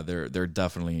 but yeah, they're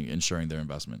definitely insuring their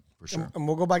investment for sure. And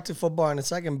we'll go back to football in a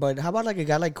second. But how about like a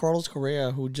guy like Carlos Correa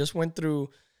who just went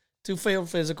through 2 failed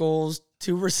physicals,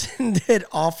 2 rescinded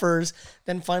offers,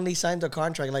 then finally signed a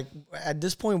contract? Like, at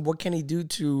this point, what can he do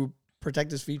to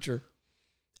protect his future?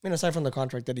 I mean, aside from the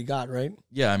contract that he got, right?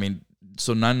 Yeah, I mean,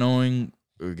 so not knowing,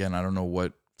 again, I don't know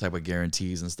what type of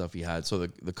guarantees and stuff he had. So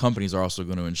the companies are also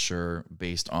going to insure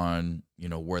based on, you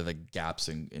know, where the gaps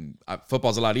in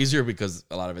football's a lot easier because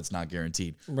a lot of it's not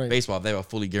guaranteed. Right. Baseball, if they have a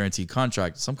fully guaranteed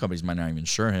contract, some companies might not even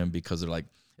insure him because they're like,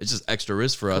 it's just extra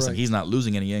risk for us, and he's not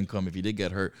losing any income if he did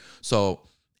get hurt. So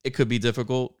it could be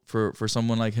difficult for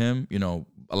someone like him. You know,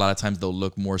 a lot of times they'll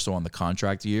look more so on the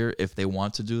contract year if they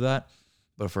want to do that.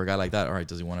 But for a guy like that, all right,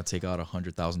 does he want to take out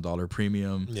 $100,000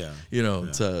 premium? Yeah, you know,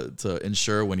 to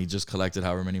insure when he just collected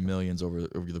however many millions over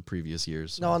the previous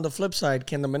years. So. Now, on the flip side,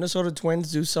 can the Minnesota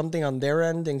Twins do something on their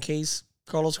end in case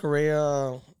Carlos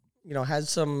Correa, you know, has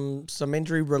some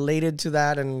injury related to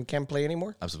that and can't play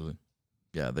anymore? Absolutely.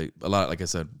 Yeah, like I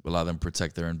said, a lot of them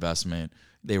protect their investment.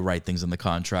 They write things in the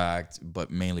contract, but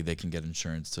mainly they can get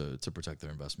insurance to protect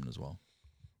their investment as well.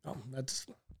 Oh,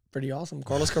 Pretty awesome.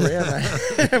 Carlos Correa,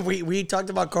 man. we talked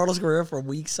about Carlos Correa for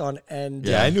weeks on end.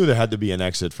 Yeah, I knew there had to be an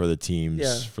exit for the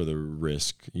teams for the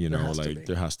risk.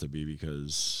 There has to be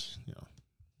because,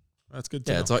 that's good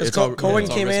to know. Because Cohen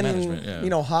came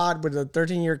in, hot with a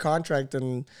 13-year contract,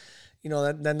 and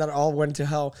then that all went to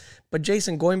hell. But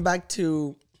Jason, going back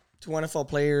to NFL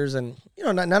players, and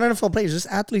not NFL players, just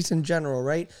athletes in general,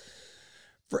 right?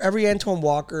 For every Antoine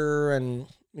Walker and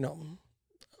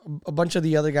a bunch of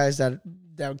the other guys that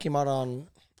came out on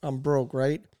broke,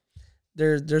 right?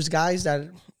 There's guys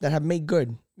that have made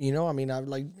good. I've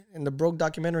like in the Broke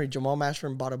documentary, Jamal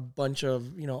Mashburn bought a bunch of,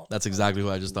 That's exactly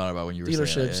what I just thought about when you were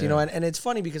dealerships, saying that. And it's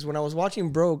funny because when I was watching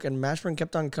Broke and Mashburn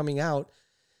kept on coming out,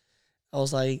 I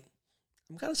was like,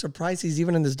 I'm kind of surprised he's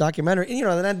even in this documentary. And,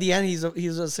 then at the end, he's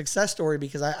a success story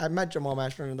because I met Jamal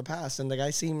Mashburn in the past, and the guy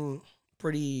seemed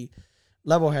pretty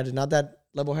level-headed. Not that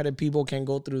level-headed people can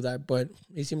go through that, but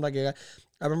he seemed like a guy.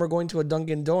 I remember going to a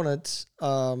Dunkin' Donuts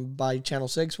by Channel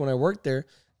 6 when I worked there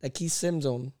that Keith Sims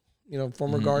owned,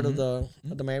 former guard of the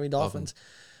Miami Dolphins.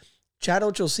 Chad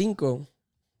Ochocinco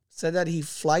said that he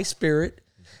fly Spirit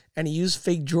and he used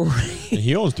fake jewelry. And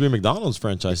he owns 3 McDonald's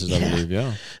franchises, I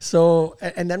believe, So,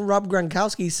 and then Rob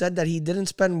Gronkowski said that he didn't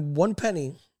spend one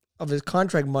penny of his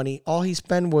contract money. All he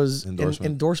spent was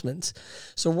endorsements.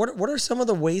 So what are some of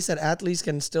the ways that athletes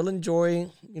can still enjoy,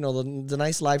 the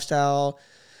nice lifestyle,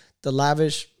 the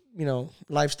lavish,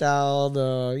 lifestyle,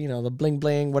 the bling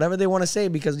bling, whatever they want to say,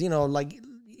 because,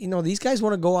 these guys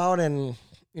want to go out and,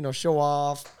 show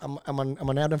off. I'm an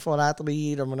NFL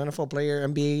athlete, I'm an NFL player,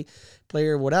 NBA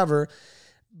player, whatever,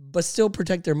 but still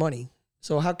protect their money.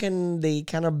 So how can they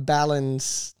kind of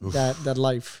balance that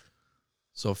life?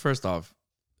 So first off,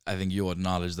 I think you'll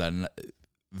acknowledge that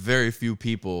very few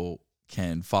people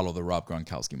can follow the Rob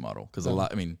Gronkowski model because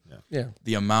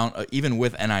the amount, even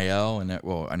with NIL, and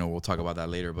I know we'll talk about that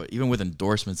later, but even with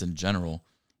endorsements in general,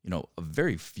 a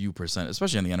very few percent,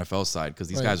 especially on the NFL side, because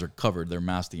these guys are covered, they're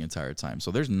masked the entire time.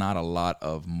 So there's not a lot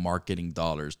of marketing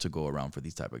dollars to go around for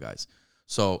these type of guys.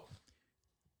 So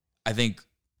I think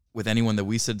with anyone that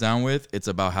we sit down with, it's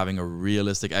about having a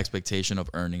realistic expectation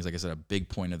of earnings. Like I said, a big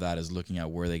point of that is looking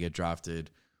at where they get drafted,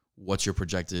 what's your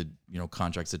projected,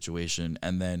 contract situation,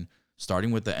 and then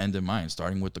starting with the end in mind,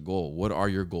 starting with the goal. What are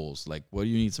your goals? Like, what do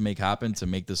you need to make happen to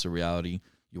make this a reality?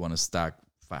 You want to stack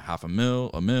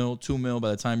 $500,000, $1 million, $2 million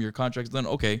by the time your contract's done?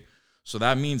 Okay. So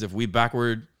that means if we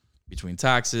backward between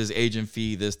taxes, agent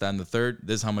fee, this, that, and the third,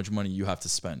 this is how much money you have to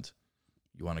spend.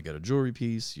 You want to get a jewelry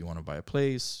piece, you want to buy a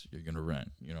place, you're going to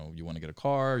rent. You want to get a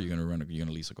car, you're going to rent, you're going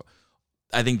to lease a car.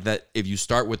 I think that if you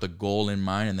start with a goal in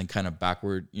mind and then kind of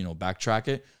backward, backtrack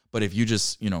it. But if you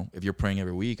just, if you're praying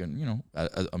every week and,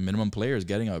 a minimum player is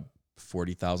getting a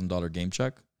 $40,000 game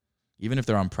check, even if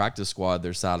they're on practice squad,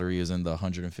 their salary is in the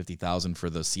 $150,000 for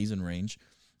the season range.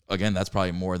 Again, that's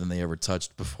probably more than they ever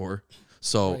touched before.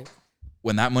 So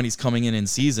when that money's coming in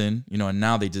season, and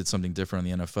now they did something different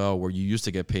in the NFL where you used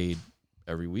to get paid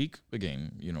every week a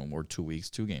game, or 2 weeks,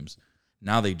 2 games.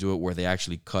 Now they do it where they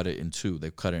actually cut it in 2.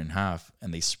 They cut it in half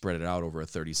and they spread it out over a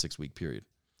 36-week period.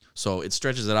 So it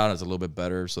stretches it out as a little bit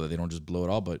better so that they don't just blow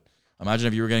it all. But imagine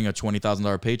if you were getting a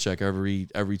 $20,000 paycheck every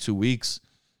 2 weeks,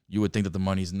 you would think that the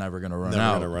money's never going to run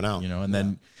out.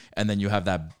 And then you have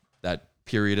that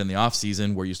period in the off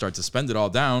season where you start to spend it all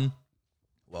down.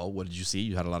 Well, what did you see?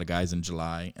 You had a lot of guys in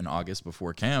July and August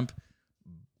before camp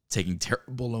taking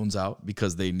terrible loans out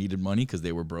because they needed money because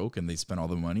they were broke and they spent all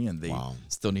the money and they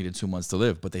still needed 2 months to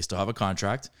live, but they still have a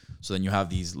contract. So then you have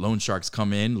these loan sharks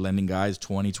come in, lending guys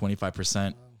 20,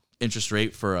 25% interest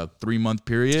rate for a 3-month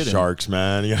period. Sharks,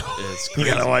 man. You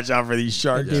gotta watch out for these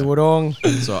sharks.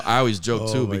 So I always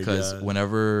joke too, because when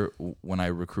I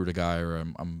recruit a guy or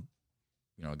I'm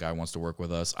a guy wants to work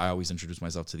with us, I always introduce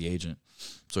myself to the agent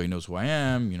so he knows who I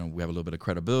am. We have a little bit of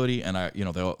credibility, and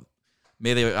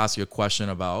they ask you a question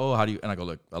about, how do you, and I go,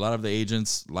 look, a lot of the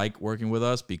agents like working with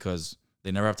us because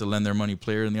they never have to lend their money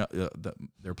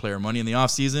their player money in the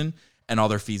off season, and all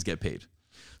their fees get paid.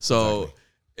 So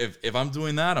if I'm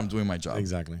doing that, I'm doing my job.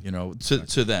 Exactly.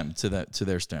 To them, to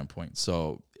their standpoint.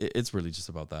 So it's really just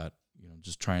about that,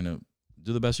 just trying to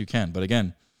do the best you can. But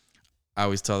again, I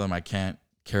always tell them I can't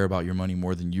care about your money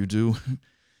more than you do.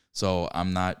 So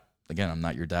I'm not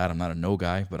your dad. I'm not a no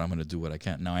guy, but I'm going to do what I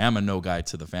can. Now I am a no guy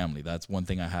to the family. That's one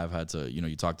thing I have had to,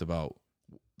 you talked about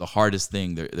the hardest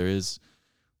thing there is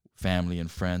family and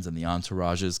friends, and the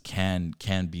entourages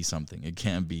can be something. It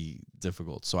can be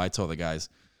difficult. So I tell the guys,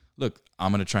 look,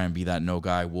 I'm going to try and be that no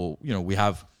guy. We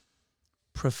have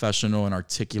professional and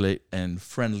articulate and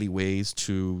friendly ways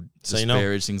to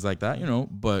disparage things like that,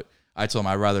 but I told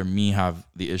them I'd rather me have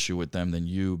the issue with them than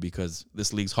you, because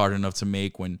this league's hard enough to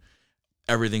make when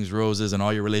everything's roses and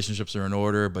all your relationships are in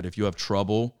order. But if you have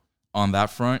trouble on that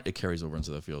front, it carries over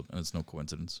into the field, and it's no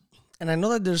coincidence. And I know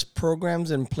that there's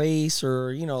programs in place,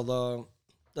 or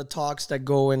the talks that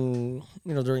go in,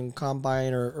 during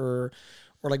combine or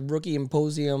like rookie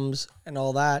symposiums and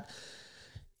all that.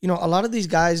 A lot of these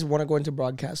guys want to go into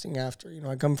broadcasting after.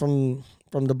 I come from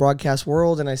the broadcast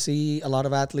world, and I see a lot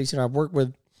of athletes. I've worked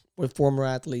with former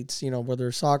athletes,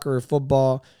 whether soccer or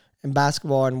football and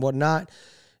basketball and whatnot.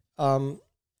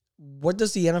 What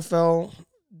does the NFL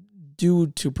do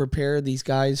to prepare these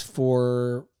guys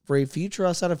for a future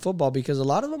outside of football? Because a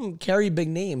lot of them carry big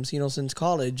names, since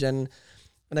college. And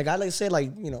a guy like, say,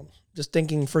 just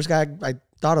thinking, first guy I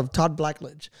thought of, Todd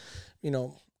Blackledge,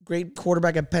 great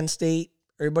quarterback at Penn State.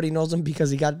 Everybody knows him because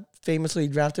he got famously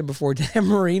drafted before Dan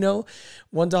Marino.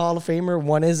 One's a Hall of Famer,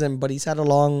 one isn't, but he's had a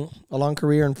long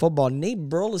career in football. Nate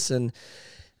Burleson,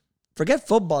 forget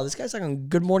football. This guy's like on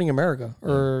Good Morning America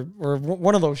or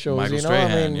one of those shows. Michael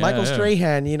Strahan, Michael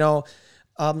Strahan.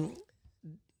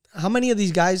 How many of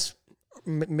these guys,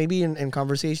 maybe in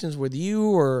conversations with you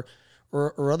or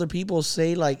other people,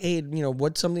 say like, hey,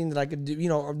 what's something that I could do?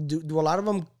 Do a lot of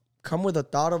them come with a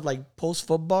thought of like post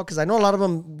football? Because I know a lot of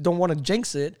them don't want to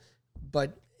jinx it,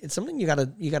 but it's something you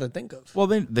gotta think of. Well,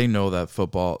 they know that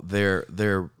football,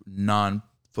 their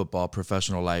non-football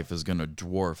professional life is going to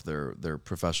dwarf their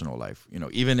professional life.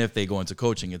 Even if they go into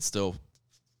coaching, it's still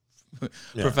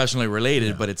professionally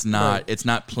related, but it's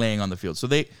not playing on the field. So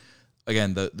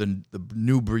again, the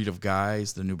new breed of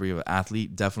guys, the new breed of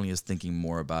athlete definitely is thinking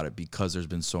more about it because there's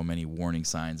been so many warning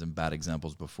signs and bad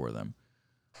examples before them.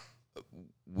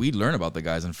 We learn about the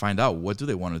guys and find out what do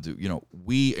they want to do.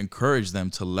 We encourage them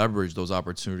to leverage those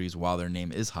opportunities while their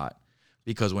name is hot,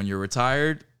 because when you're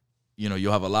retired,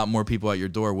 you'll have a lot more people at your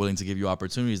door willing to give you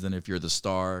opportunities than if you're the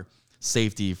star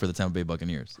safety for the Tampa Bay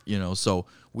Buccaneers. So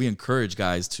we encourage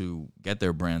guys to get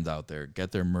their brand out there,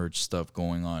 get their merch stuff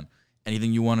going on.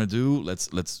 Anything you want to do, let's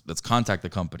contact the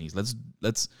companies.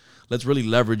 Let's really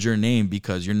leverage your name,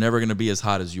 because you're never going to be as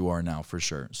hot as you are now, for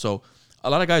sure. So a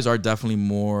lot of guys are definitely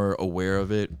more aware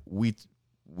of it. We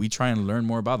try and learn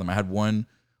more about them. I had one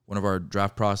of our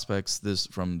draft prospects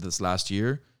from this last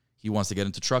year. He wants to get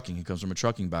into trucking. He comes from a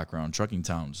trucking background, trucking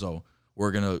town. So we're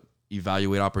gonna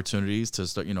evaluate opportunities to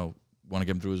start. Want to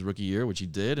get him through his rookie year, which he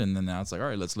did, and then now it's like, all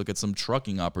right, let's look at some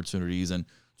trucking opportunities. And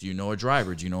do you know a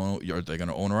driver? Do you know, are they going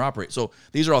to own or operate? So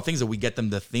these are all things that we get them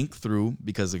to think through,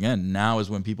 because, again, now is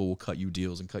when people will cut you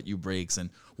deals and cut you breaks and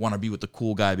want to be with the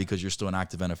cool guy because you're still an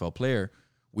active NFL player.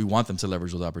 We want them to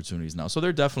leverage those opportunities now. So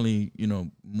they're definitely,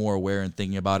 more aware and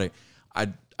thinking about it. I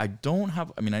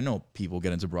know people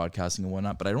get into broadcasting and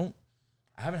whatnot, but I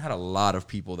haven't had a lot of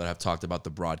people that have talked about the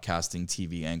broadcasting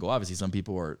TV angle. Obviously, some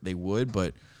people would,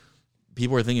 but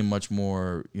people are thinking much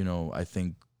more, I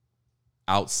think,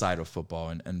 outside of football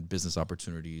and business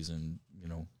opportunities and,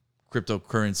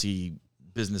 cryptocurrency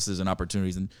businesses and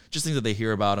opportunities and just things that they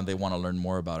hear about and they want to learn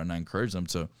more about. And I encourage them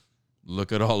to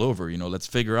look it all over, let's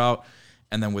figure out.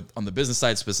 And then on the business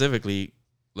side specifically,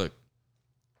 look,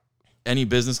 any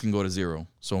business can go to zero.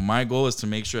 So my goal is to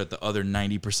make sure that the other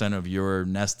 90% of your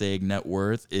nest egg net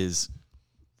worth is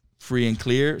free and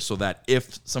clear, so that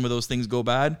if some of those things go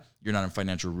bad, you're not in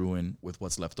financial ruin with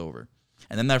what's left over.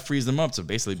 And then that frees them up to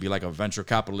basically be like a venture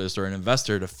capitalist or an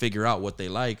investor to figure out what they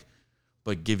like,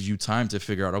 but gives you time to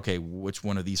figure out, okay, which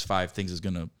one of these 5 things is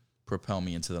going to propel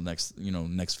me into the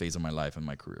next phase of my life and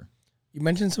my career. You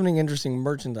mentioned something interesting,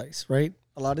 merchandise, right?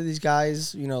 A lot of these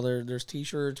guys, there's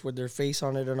T-shirts with their face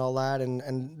on it and all that,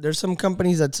 and there's some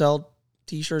companies that sell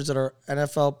T-shirts that are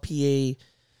NFLPA,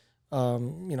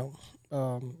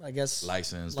 I guess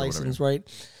license, right?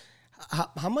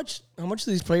 How much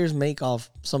do these players make off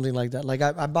something like that? Like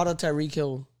I bought a Tyreek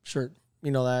Hill shirt,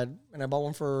 and I bought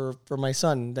one for my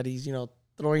son that he's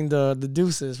throwing the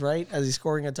deuces, right, as he's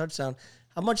scoring a touchdown.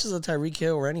 How much does a Tyreek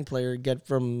Hill or any player get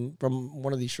from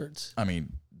one of these shirts? I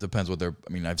mean, depends what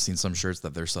I've seen some shirts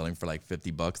that they're selling for like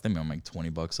 $50. They make like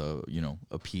 $20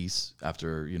 a piece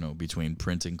after, between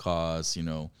printing costs,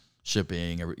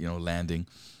 shipping, landing.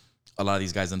 A lot of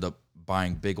these guys end up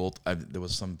buying big there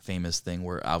was some famous thing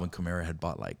where Alvin Kamara had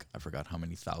bought like, I forgot how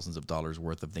many thousands of dollars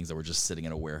worth of things that were just sitting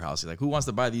in a warehouse. He's like, who wants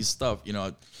to buy these stuff?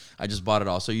 I just bought it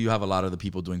all. So you have a lot of the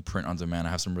people doing print on demand.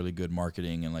 I have some really good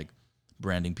marketing and like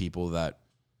branding people that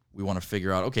we want to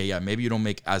figure out, okay, yeah, maybe you don't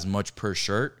make as much per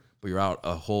shirt, but you're out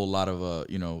a whole lot of,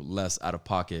 less out of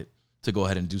pocket to go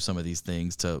ahead and do some of these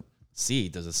things to see,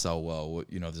 does it sell well?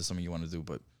 Is this something you want to do?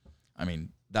 But I mean,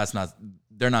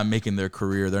 they're not making their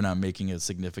career. They're not making a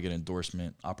significant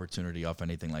endorsement opportunity off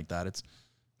anything like that. It's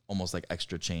almost like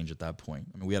extra change at that point.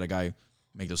 I mean, we had a guy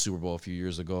make the Super Bowl a few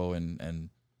years ago and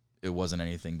it wasn't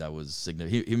anything that was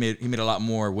significant. He made a lot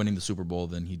more winning the Super Bowl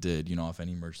than he did, off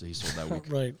any merch that he sold that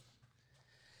week. Right.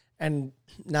 And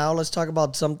now let's talk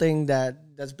about something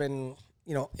that's been,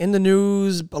 in the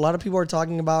news. A lot of people are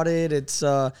talking about it. It's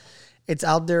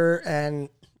out there, and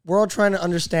we're all trying to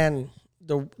understand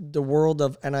the world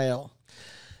of NIL.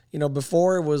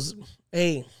 Before it was,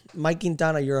 hey, Mike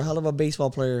Quintana, you're a hell of a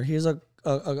baseball player. Here's a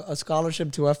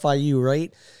scholarship to FIU,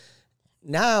 right?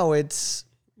 Now it's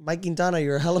Mike Quintana,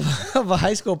 you're a hell of a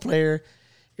high school player.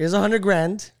 Here's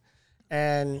 $100,000,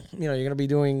 and you're gonna be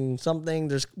doing something.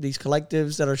 There's these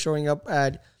collectives that are showing up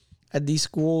at these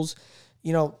schools.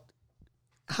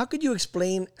 How could you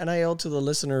explain NIL to the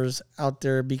listeners out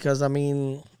there? Because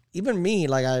even me,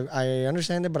 like I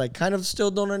understand it, but I kind of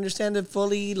still don't understand it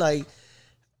fully. Like,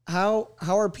 how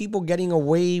are people getting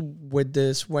away with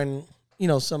this when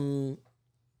some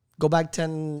go back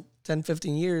 10,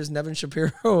 15 years, Nevin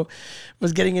Shapiro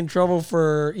was getting in trouble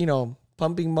for,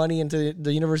 pumping money into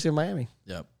the University of Miami.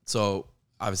 Yeah. So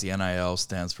obviously NIL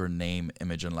stands for name,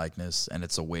 image, and likeness. And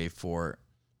it's a way for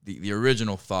the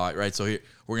original thought, right? So here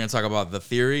we're going to talk about the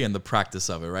theory and the practice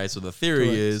of it, right? So the theory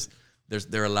is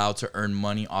they're allowed to earn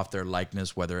money off their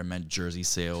likeness, whether it meant jersey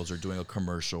sales or doing a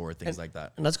commercial or things like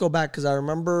that. And let's go back, because I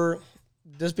remember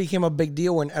this became a big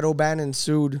deal when Ed O'Bannon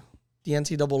sued the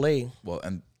NCAA. Well,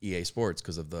 and EA Sports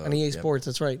because of the... And EA Sports,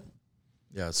 that's right.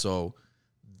 Yeah, so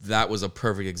that was a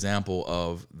perfect example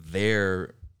of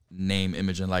their name,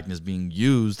 image, and likeness being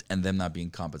used and them not being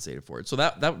compensated for it. So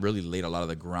that really laid a lot of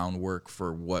the groundwork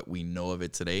for what we know of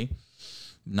it today.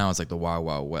 Now it's like the Wild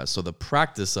Wild West. So the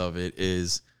practice of it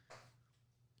is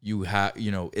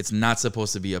it's not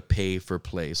supposed to be a pay for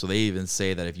play. So they even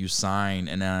say that if you sign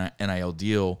an NIL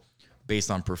deal based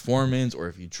on performance or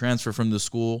if you transfer from the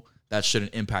school, that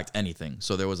shouldn't impact anything.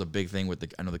 So there was a big thing with the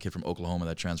kid from Oklahoma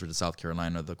that transferred to South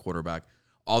Carolina, the quarterback,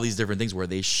 all these different things where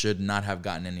they should not have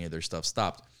gotten any of their stuff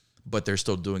stopped, but they're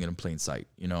still doing it in plain sight,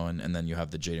 and then you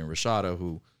have the Jaden Rashada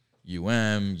who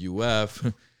UF.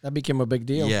 That became a big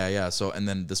deal. Yeah. So, and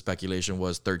then the speculation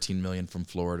was $13 million from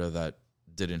Florida that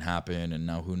didn't happen. And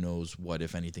now who knows what,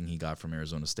 if anything, he got from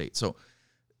Arizona State. So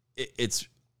it's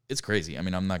crazy. I'm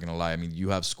not going to lie. You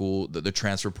have school, the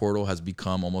transfer portal has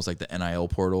become almost like the NIL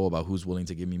portal about who's willing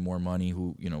to give me more money,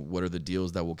 who, what are the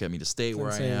deals that will get me to stay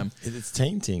where I am. It's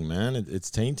tainting, man. It's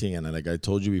tainting. And like I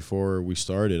told you before we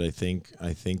started, I think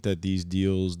that these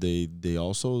deals, they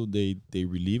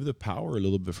relieve the power a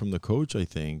little bit from the coach, I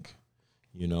think,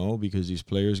 because these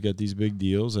players get these big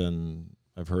deals, and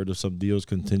I've heard of some deals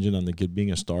contingent on the kid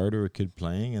being a starter, a kid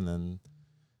playing, and then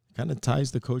kind of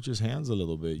ties the coach's hands a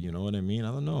little bit. You know what I mean?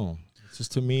 I don't know. It's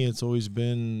just, to me, it's always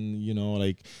been,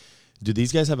 like, do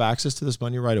these guys have access to this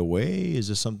money right away? Is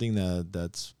this something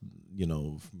that's,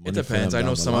 it depends. I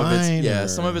know some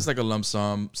of it's like a lump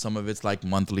sum. Some of it's like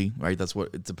monthly, right? That's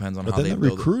what it depends on. But how then the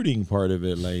recruiting part of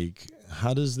it, like,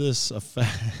 how does this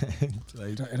affect?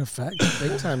 Like, it affects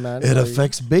big time, man. It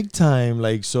affects big time.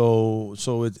 Like, so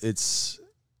it's.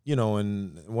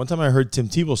 And one time I heard Tim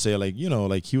Tebow say, like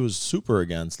he was super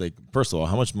against, like, first of all,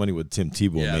 how much money would Tim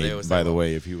Tebow make, by the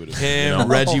way, if he would have... Him,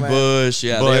 Reggie Bush,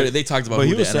 they talked about. But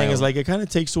he was saying is, like, it kind of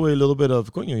takes away a little bit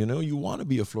of, you want to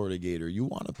be a Florida Gator, you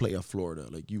want to play at Florida,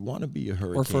 like, you want to be a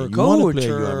Hurricane, or for a you coach, want to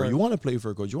play you want to play for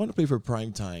a coach, you want to play for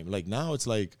prime time. Like, now it's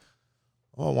like,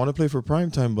 I want to play for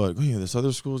prime time, but this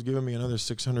other school is giving me another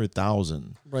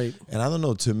 $600,000. Right. And I don't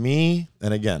know, to me,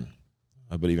 and again,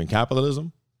 I believe in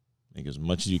capitalism. Make as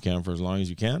much as you can for as long as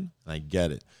you can. And I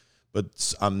get it.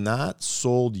 But I'm not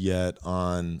sold yet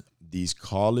on these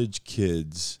college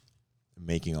kids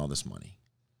making all this money.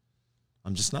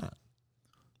 I'm just not.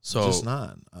 So I'm just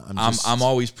not. I'm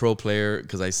always pro player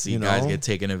because I see guys get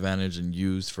taken advantage and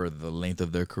used for the length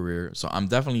of their career. So I'm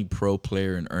definitely pro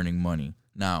player and earning money.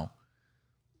 Now,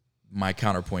 my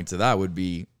counterpoint to that would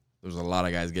be, there's a lot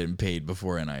of guys getting paid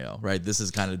before NIL, right? This is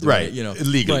kind of doing it,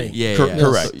 legally. Right. Yeah,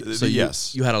 correct. So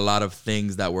yes, you had a lot of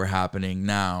things that were happening.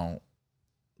 Now,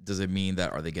 does it mean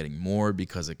that are they getting more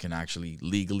because it can actually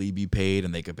legally be paid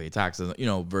and they could pay taxes,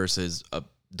 versus a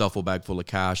duffel bag full of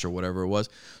cash or whatever it was?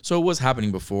 So it was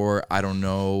happening before. I don't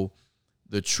know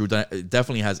the truth. It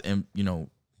definitely has,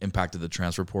 impacted the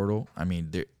transfer portal.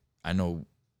 I know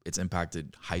it's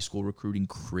impacted high school recruiting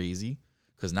crazy.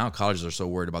 Because now colleges are so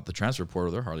worried about the transfer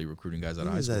portal, they're hardly recruiting guys out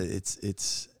of high school.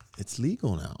 It's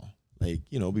legal now. Like,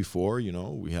 before,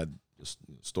 we had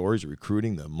stories of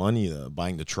recruiting, the money, the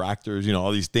buying the tractors,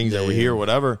 all these things that we hear,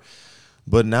 whatever.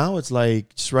 But now it's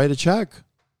like, just write a check.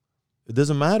 It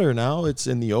doesn't matter now. It's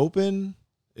in the open.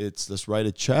 Let's write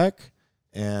a check.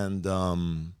 And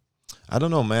I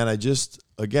don't know, man.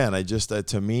 again, I just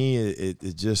to me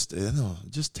it just, I don't know,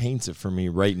 it just taints it for me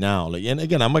right now. Like, and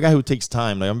again, I'm a guy who takes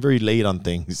time. Like, I'm very late on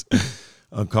things.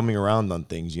 I'm coming around on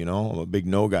things, you know. I'm a big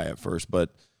no guy at first, but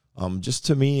just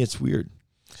to me, it's weird.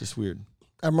 It's just weird.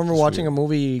 I remember watching a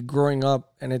movie growing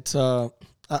up, and it's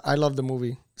I love the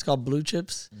movie. It's called Blue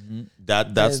Chips. Mm-hmm.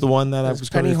 That's the one that I was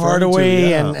Penny referring Hardaway to,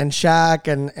 yeah. and Shaq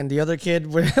and the other kid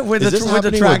with Is this the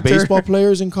happening tractor. with baseball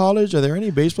players in college? Are there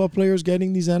any baseball players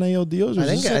getting these NIL deals? Or I is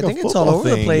think this like a it's all football over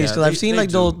the thing? place Yeah, because I've seen they like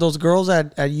do. those girls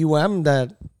at UM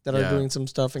that are Yeah. doing some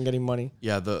stuff and getting money.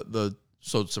 Yeah,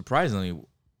 so surprisingly,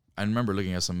 I remember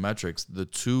looking at some metrics. The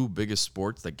two biggest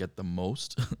sports that get the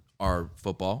most are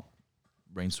football,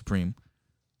 reigns supreme,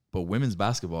 but women's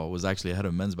basketball was actually ahead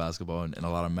of men's basketball in a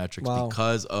lot of metrics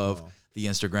because of the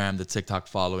Instagram, the TikTok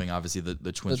following. Obviously,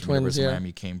 the twins from University of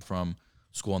Miami came from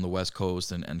school on the West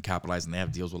Coast and capitalized, and they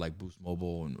have deals with like Boost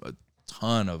Mobile and a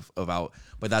ton of out.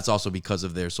 But that's also because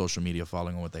of their social media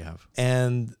following and what they have.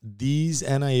 And these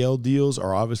NIL deals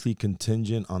are obviously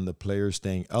contingent on the players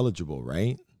staying eligible,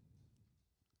 right?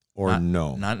 Or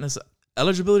no? Not necessarily.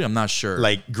 Eligibility, I'm not sure.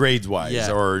 Like grades wise,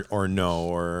 Yeah. or no,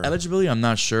 or Eligibility, I'm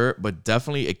not sure, but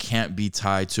definitely it can't be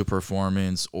tied to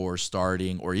performance or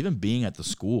starting or even being at the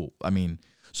school. I mean,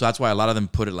 so that's why a lot of them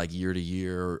put it like year to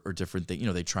year or different things. You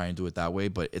know, they try and do it that way,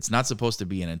 but it's not supposed to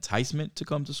be an enticement to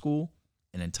come to school,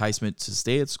 an enticement to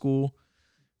stay at school.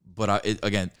 But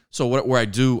again, so where I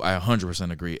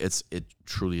 100% agree. It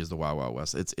truly is the Wild Wild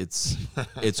West.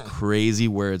 It's crazy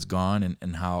where it's gone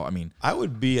and how. I mean, I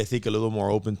would be, I think, a little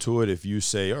more open to it if you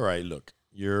say, all right, look,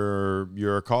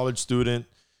 you're a college student,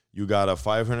 you got a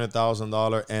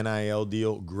 $500,000 NIL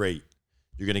deal, great.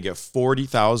 You're gonna get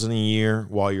 $40,000 a year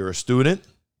while you're a student,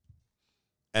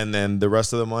 and then the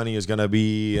rest of the money is gonna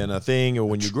be in a thing, or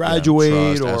when you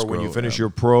graduate, trust, or escrow, when you finish your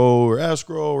pro or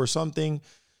escrow or something.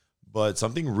 But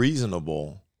something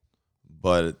reasonable.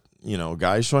 But, you know,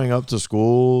 guys showing up to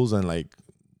schools and like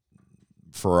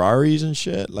Ferraris and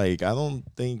shit, like, I don't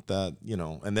think that, you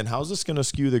know, and then how's this going to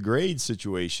skew the grade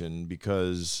situation?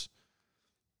 Because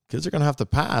kids are going to have to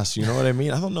pass, you know what I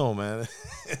mean? I don't know, man.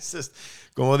 It's just,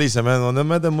 como dice, man, donde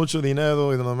meten mucho dinero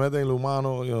y donde meten lo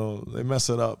humano, you know, they mess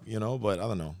it up, you know, but I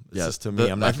don't know. It's just, to me,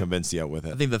 I'm not convinced yet with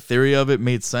it. I think the theory of it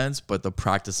made sense, but the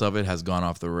practice of it has gone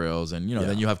off the rails. And, you know,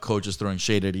 then you have coaches throwing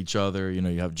shade at each other. You know,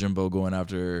 you have Jimbo going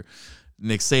after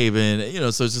Nick Saban, you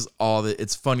know, so it's just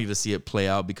it's funny to see it play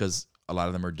out because a lot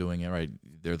of them are doing it, right?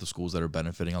 They're the schools that are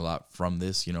benefiting a lot from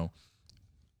this, you know.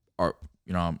 I'm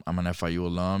an FIU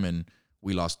alum, and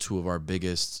we lost two of our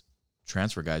biggest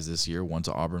transfer guys this year, one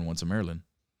to Auburn, one to Maryland,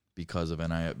 because of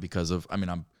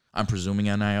NIL. I'm presuming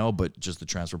NIL, but just the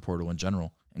transfer portal in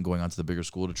general and going on to the bigger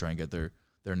school to try and get their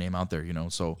name out there, you know.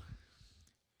 So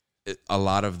a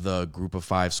lot of the group of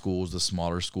 5 schools, the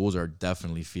smaller schools, are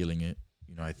definitely feeling it.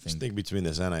 You know, I think between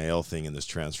this NIL thing and this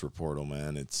transfer portal,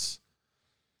 man, it's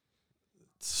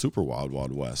super wild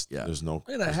west. Yeah. There's no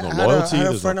I loyalty. had a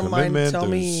There's friend no of mine commitment. tell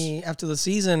me after the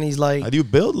season, he's like, how do you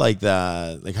build like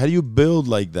that? Like, how do you build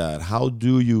like that? How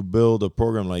do you build a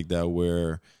program like that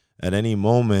where at any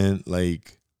moment,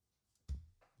 like,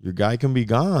 your guy can be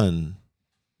gone?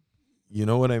 You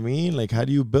know what I mean? Like, how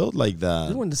do you build like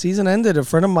that? when the season ended, a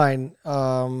friend of mine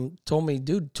told me,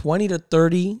 dude, 20 to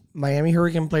 30 Miami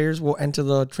Hurricane players will enter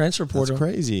the transfer portal.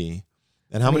 That's crazy.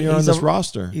 And how many are on this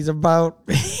roster? He was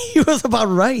about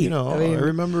right. You know, I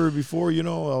remember before, you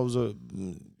know,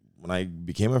 when I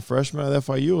became a freshman at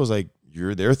FIU, I was like,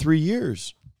 you're there 3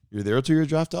 years. You're there till you're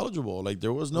draft eligible. Like,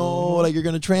 there was no, like, you're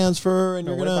going to transfer and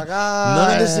you're going to,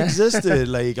 none of this existed.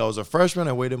 Like, I was a freshman.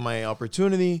 I waited my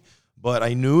opportunity. But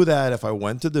I knew that if I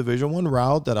went to Division I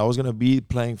route, that I was going to be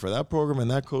playing for that program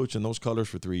and that coach and those colors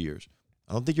for 3 years.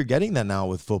 I don't think you're getting that now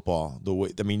with football.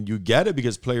 You get it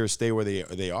because players stay where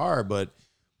they are, but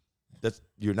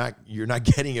you're not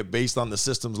getting it based on the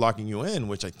systems locking you in,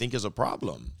 which I think is a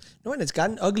problem. No, and it's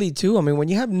gotten ugly too. I mean, when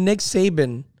you have Nick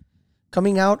Saban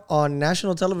coming out on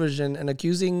national television and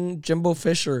accusing Jimbo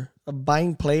Fisher of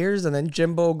buying players, and then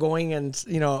Jimbo going and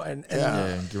get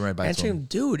right back to him,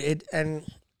 dude.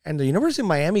 And the University of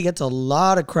Miami gets a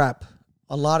lot of crap.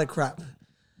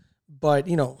 But,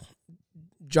 you know,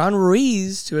 John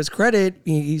Ruiz, to his credit,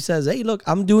 he says, hey, look,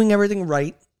 I'm doing everything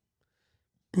right.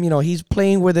 You know, he's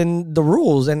playing within the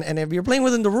rules. And if you're playing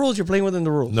within the rules, you're playing within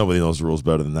the rules. Nobody knows the rules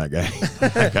better than that guy.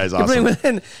 That guy's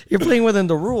awesome. You're playing within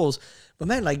the rules. But,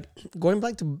 man, like, going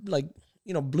back to, like,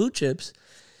 you know, blue chips,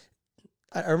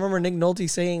 I remember Nick Nolte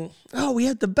saying, oh, we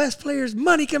have the best players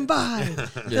money can buy.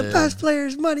 The best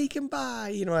players money can buy.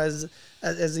 You know, as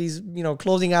he's, you know,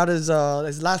 closing out his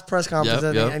last press conference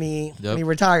and he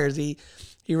retires. He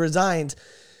resigns.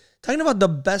 talking about the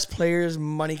best players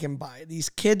money can buy. These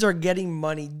kids are getting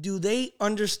money. Do they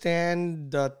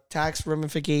understand the tax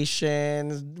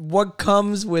ramifications? What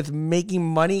comes with making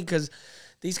money? Because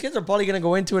these kids are probably going to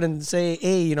go into it and say,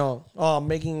 hey, you know, oh, I'm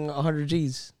making 100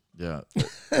 G's. Yeah.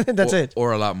 That's it.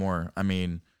 Or a lot more. I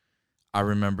mean, I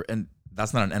remember, and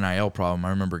that's not an NIL problem. I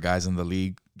remember guys in the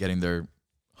league getting their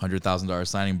 $100,000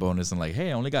 signing bonus and like, hey,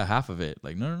 I only got half of it.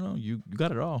 Like, no, you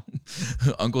got it all.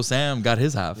 Uncle Sam got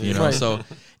his half, you know? Right. So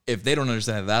if they don't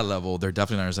understand at that level, they're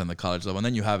definitely not understanding the college level. And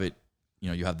then you have it, you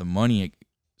know, you have the money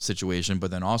situation,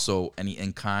 but then also any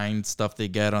in-kind stuff they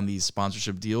get on these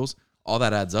sponsorship deals, all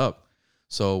that adds up.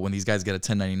 So when these guys get a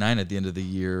 1099 at the end of the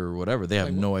year or whatever, they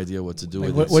have no idea what to do with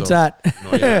it. What's So, that?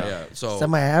 no, yeah. So Is that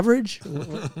my average?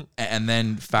 and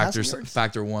then Passwords.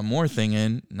 factor one more thing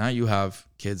in. Now you have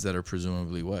kids that are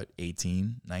presumably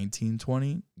 18, 19,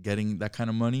 20 getting that kind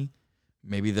of money.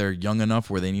 Maybe they're young enough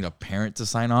where they need a parent to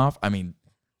sign off. I mean,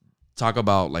 talk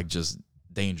about like just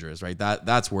dangerous, right?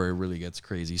 That's where it really gets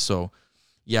crazy. So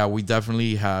yeah, we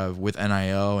definitely have with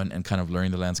NIL and kind of learning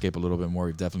the landscape a little bit more.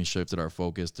 We've definitely shifted our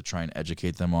focus to try and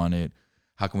educate them on it.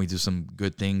 How can we do some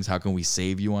good things? How can we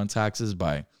save you on taxes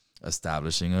by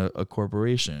establishing a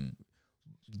corporation,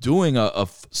 doing a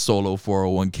solo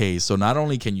 401k? So not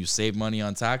only can you save money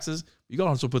on taxes, you can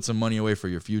also put some money away for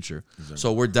your future. Exactly.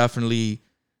 So we're definitely,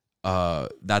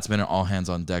 that's been an all hands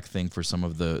on deck thing for some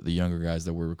of the younger guys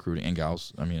that we're recruiting and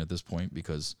gals. I mean, at this point,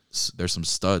 because there's some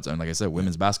studs. And like I said,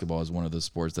 women's basketball is one of the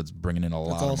sports that's bringing in a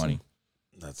lot of money.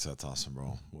 That's awesome,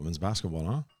 bro. Women's basketball,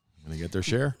 huh? Gonna get their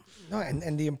share. No,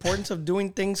 and the importance of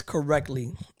doing things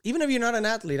correctly. Even if you're not an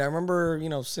athlete. I remember, you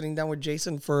know, sitting down with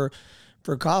Jason for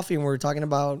coffee and we were talking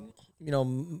about, you know,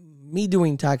 me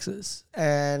doing taxes.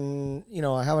 And, you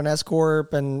know, I have an S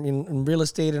corp and in real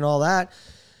estate and all that.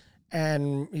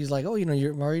 And he's like, oh, you know,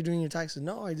 are you doing your taxes?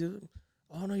 No, I do.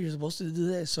 Oh, no, you're supposed to do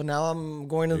this. So now I'm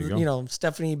going to, you know,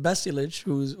 Stephanie Bestilich,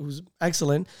 who's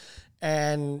excellent.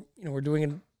 And, you know, we're doing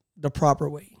it the proper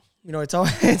way. You know, it's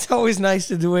always nice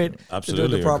to do it, absolutely, to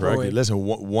do it the proper way. Listen,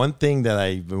 one thing that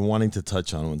I've been wanting to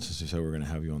touch on since you said we're going to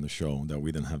have you on the show that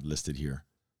we didn't have listed here.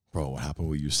 Bro, what happened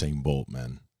with Usain Bolt,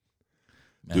 man?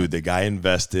 Dude, the guy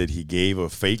invested. He gave a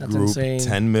fake group insane.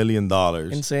 $10 million.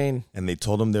 Insane. And they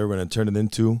told him they were going to turn it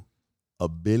into a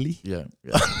Billy. Yeah.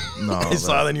 No, I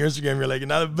saw that on your Instagram. You're like, you're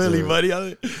not a Billy, buddy.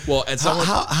 Well, and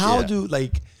how do,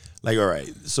 like, all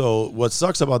right. So what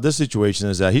sucks about this situation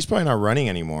is that he's probably not running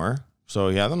anymore. So,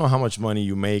 yeah, I don't know how much money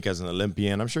you make as an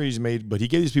Olympian. I'm sure he's made, but he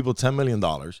gave these people $10 million.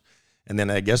 And then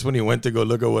I guess when he went to go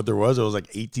look at what there was, it was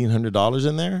like $1,800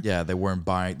 in there. Yeah, they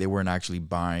weren't actually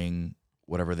buying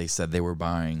whatever they said they were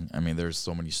buying. I mean, there's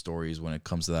so many stories when it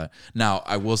comes to that. Now,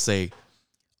 I will say,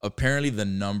 apparently the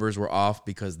numbers were off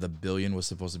because the billion was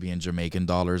supposed to be in Jamaican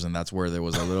dollars, and that's where there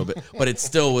was a little bit. But it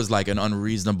still was like an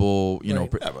unreasonable, you know,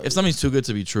 if something's too good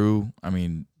to be true, I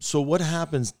mean. So what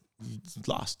happens? It's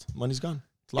lost. Money's gone.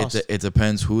 It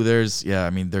depends who I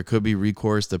mean, there could be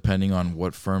recourse depending on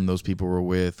what firm those people were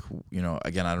with. You know,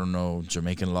 again, I don't know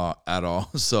Jamaican law at all.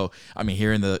 So, I mean,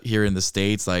 here in the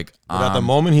States, like at the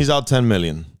moment he's out $10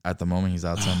 million. At the moment he's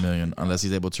out $10 million, unless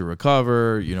he's able to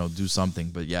recover, you know, do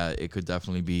something. But yeah, it could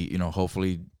definitely be, you know,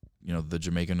 hopefully, you know, the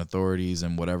Jamaican authorities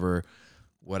and whatever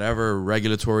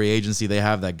regulatory agency they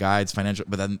have that guides financial.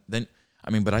 But then. I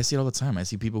mean, but I see it all the time. I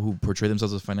see people who portray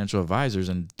themselves as financial advisors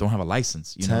and don't have a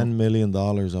license. $10 million,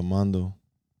 Armando.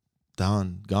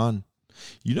 Gone.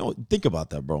 You know, think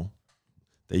about that, bro.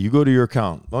 That you go to your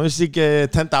account. Let me see,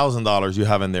 $10,000 you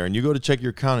have in there, and you go to check your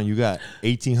account, and you got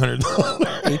 $1,800.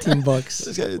 $18.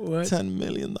 This guy, $10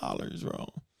 million, bro.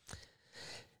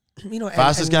 You know,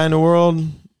 fastest guy in the world.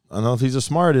 I don't know if he's the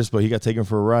smartest, but he got taken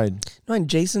for a ride. No,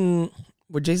 and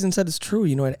what Jason said is true.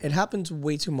 You know, it happens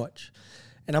way too much.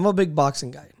 And I'm a big boxing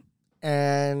guy.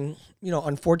 And, you know,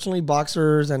 unfortunately,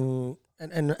 boxers and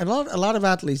a lot of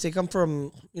athletes, they come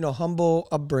from, you know, humble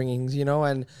upbringings, you know,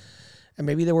 and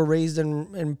maybe they were raised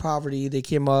in poverty. They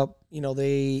came up, you know,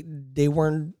 they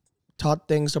weren't taught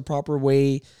things the proper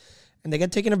way, and they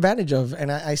get taken advantage of.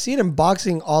 And I see it in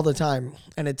boxing all the time,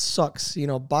 and it sucks. You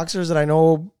know, boxers that I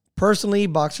know personally,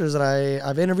 boxers that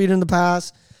I've interviewed in the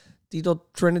past, Tito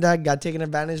Trinidad got taken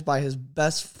advantage by his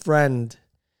best friend.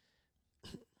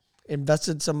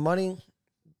 Invested some money,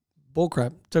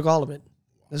 bullcrap, took all of it.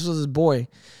 This was his boy.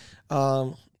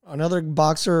 Another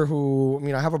boxer who, I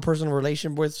mean, I have a personal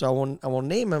relation with, so I won't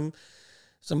name him.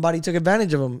 Somebody took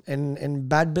advantage of him and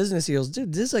bad business deals.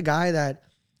 Dude, this is a guy that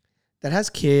has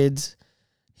kids.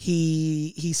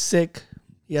 He's sick.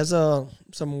 He has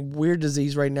some weird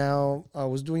disease right now.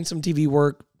 Was doing some TV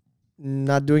work,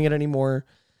 not doing it anymore.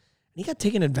 He got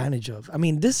taken advantage of. I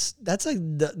mean, that's like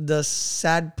the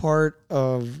sad part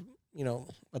of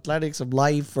athletics, of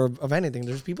life, or of anything.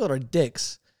 There's people that are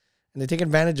dicks, and they take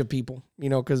advantage of people,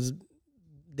 because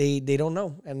they don't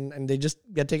know, and they just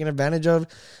get taken advantage of.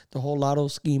 The whole lotto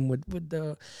scheme with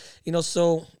the,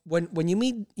 so when you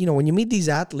meet these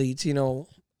athletes,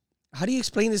 how do you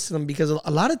explain this to them? Because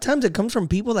a lot of times it comes from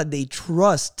people that they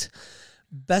trust,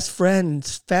 best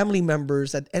friends, family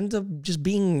members, that end up just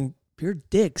being pure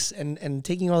dicks and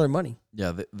taking all their money.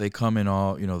 Yeah, they come in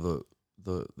all,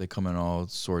 they come in all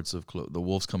sorts of clothes. The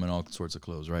wolves come in all sorts of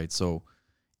clothes, right? So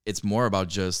it's more about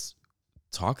just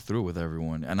talk through with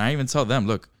everyone. And I even tell them,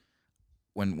 look,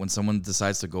 when someone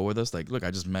decides to go with us, like, look,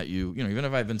 I just met you, even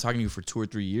if I've been talking to you for 2 or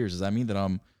 3 years, does that mean that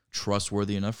I'm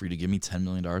trustworthy enough for you to give me $10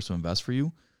 million to invest for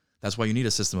you? That's why you need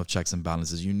a system of checks and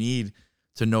balances. You need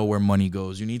to know where money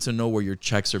goes. You need to know where your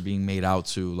checks are being made out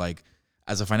to. Like,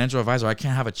 as a financial advisor, I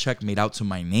can't have a check made out to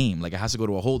my name. Like, it has to go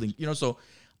to a holding, so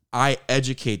I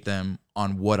educate them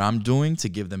on what I'm doing to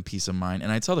give them peace of mind.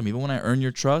 And I tell them, even when I earn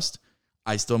your trust,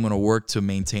 I still am going to work to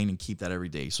maintain and keep that every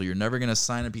day. So you're never going to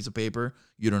sign a piece of paper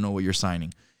you don't know what you're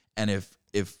signing. And if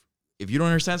you don't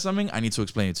understand something, I need to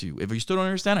explain it to you. If you still don't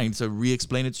understand, I need to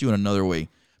re-explain it to you in another way.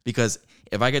 Because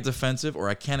if I get defensive or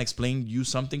I can't explain you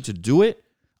something to do it,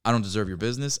 I don't deserve your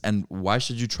business. And why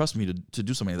should you trust me to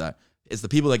do something like that? It's the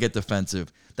people that get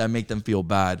defensive that make them feel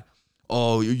bad.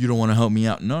 Oh, you don't want to help me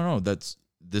out. No,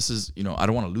 this is, I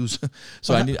don't want to lose.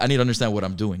 So I need to understand what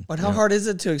I'm doing. But how hard is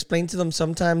it to explain to them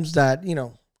sometimes that,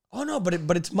 oh no,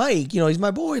 but it's Mike, he's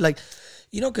my boy. Like,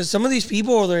 because some of these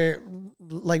people, they're,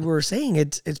 like we were saying,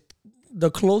 it's the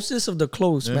closest of the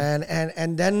close, man.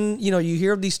 And then, you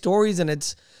hear of these stories and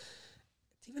it's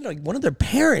even like one of their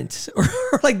parents or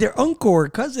like their uncle or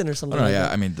cousin or something.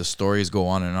 That. I mean, the stories go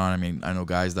on and on. I mean, I know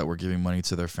guys that were giving money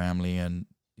to their family and,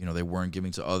 they weren't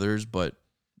giving to others, but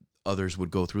others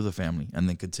would go through the family and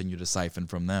then continue to siphon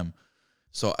from them.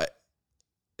 So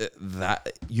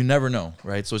that you never know,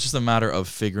 right? So it's just a matter of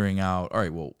figuring out, all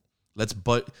right, well, steps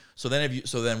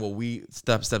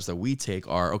that we take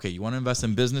are, okay, you want to invest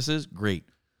in businesses? Great.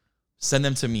 Send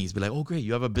them to me. Be like, oh, great.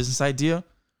 You have a business idea?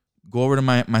 Go over to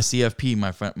my CFP,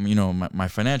 my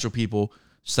financial people,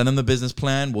 send them the business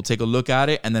plan. We'll take a look at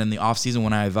it. And then in the off season,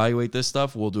 when I evaluate this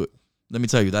stuff, we'll do it. Let me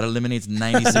tell you, that eliminates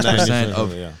 96%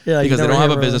 of, because they don't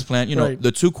have a business plan.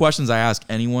 The 2 questions I ask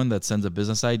anyone that sends a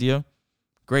business idea,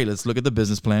 great, let's look at the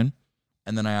business plan.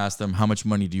 And then I ask them, how much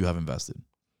money do you have invested?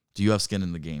 Do you have skin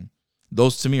in the game?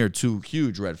 Those to me are 2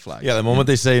 huge red flags. Yeah, the moment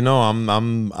they say no, I'm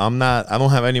not. I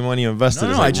don't have any money invested.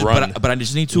 No, I just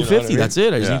need 250. That's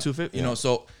it. I just need 250.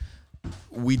 So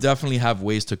we definitely have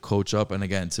ways to coach up, and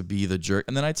again, to be the jerk.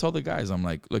 And then I tell the guys, I'm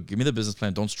like, look, give me the business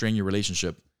plan. Don't strain your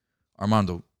relationship.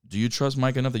 Armando, do you trust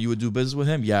Mike enough that you would do business with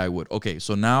him? Yeah, I would. Okay,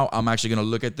 so now I'm actually going to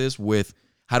look at this with,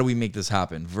 how do we make this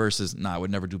happen? Versus, I would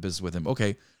never do business with him.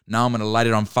 Okay, now I'm going to light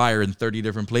it on fire in 30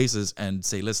 different places and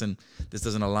say, listen, this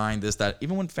doesn't align, this, that.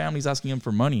 Even when family's asking him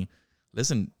for money,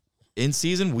 listen, in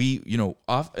season, in the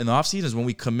off season is when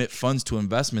we commit funds to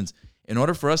investments. In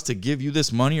order for us to give you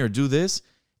this money or do this,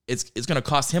 it's going to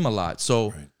cost him a lot.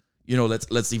 So,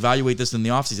 let's evaluate this in the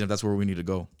off season if that's where we need to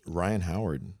go. Ryan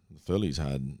Howard, the Phillies,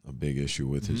 had a big issue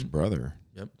with his brother.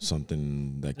 Yep.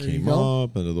 Something that came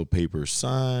up, and a little paper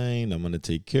signed. I'm going to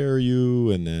take care of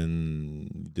you, and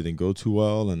then didn't go too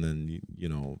well. And then,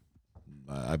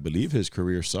 I believe his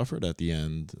career suffered at the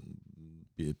end,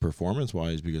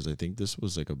 performance-wise, because I think this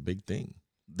was like a big thing.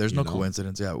 There's no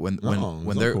coincidence. Yeah, when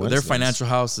their financial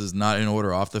house is not in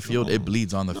order off the field, it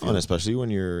bleeds on the field. And especially when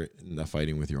you're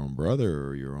fighting with your own brother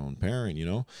or your own parent,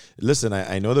 Listen,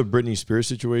 I know the Britney Spears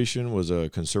situation was a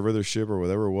conservatorship or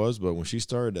whatever it was, but when she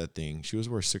started that thing, she was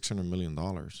worth $600 million.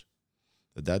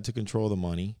 The dad took control of the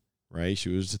money, right? She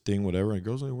was the thing, whatever. And the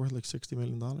girl's only worth like $60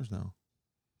 million now.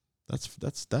 That's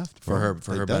theft for her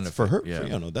benefit. For her,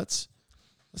 yeah. That's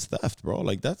theft, bro.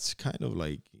 Like, that's kind of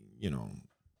like,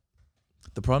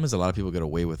 The problem is a lot of people get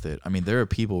away with it. I mean, there are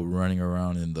people running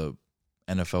around in the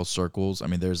NFL circles. I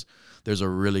mean, there's a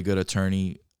really good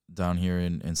attorney down here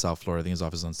in South Florida. I think his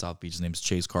office is on South Beach. His name's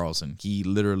Chase Carlson. He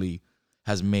literally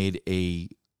has made a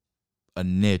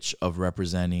niche of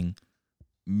representing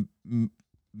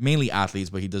mainly athletes,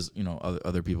 but he does,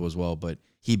 other people as well. But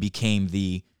he became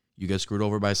you get screwed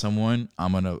over by someone,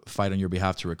 I'm going to fight on your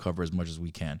behalf to recover as much as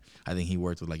we can. I think he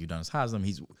worked with, like, Udonis Haslem.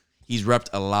 He's repped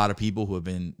a lot of people who have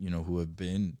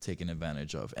been taken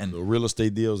advantage of, and the real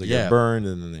estate deals that get burned,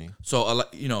 and then they. So a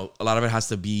lot of it has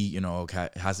to be,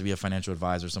 it has to be a financial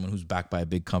advisor, someone who's backed by a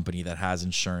big company that has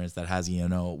insurance, that has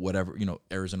whatever,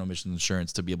 errors and omissions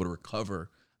insurance to be able to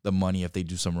recover the money if they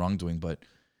do some wrongdoing. But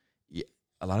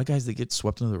a lot of guys, they get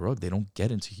swept under the rug. They don't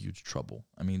get into huge trouble.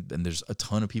 I mean, and there's a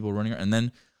ton of people running around, and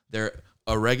then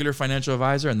a regular financial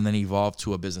advisor, and then they evolve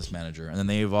to a business manager, and then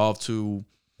they evolve to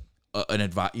an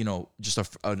advisor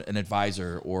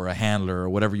or a handler or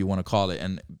whatever you want to call it,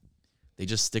 and they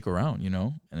just stick around,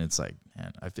 and it's like,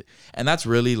 man, and that's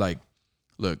really like,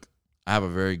 look, I have a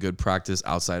very good practice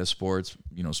outside of sports.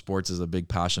 Sports is a big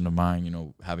passion of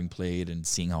mine, having played and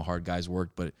seeing how hard guys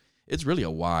work, but it's really a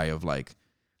why of like,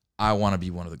 I want to be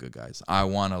one of the good guys. I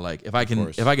want to like, if I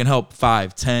can help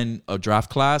 5, 10 a draft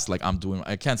class, like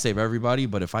I can't save everybody,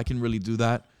 but if I can really do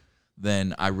that,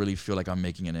 then I really feel like I'm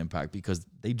making an impact because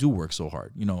they do work so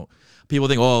hard. People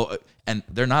think, oh, and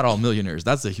they're not all millionaires.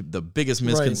 That's the biggest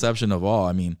misconception of all.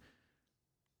 I mean,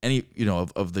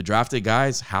 of the drafted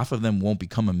guys, half of them won't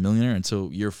become a millionaire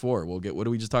until year 4. What did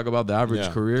we just talk about? The average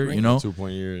career,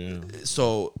 2-point year, yeah.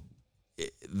 So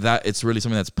that it's really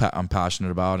something I'm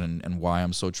passionate about, and why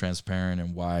I'm so transparent,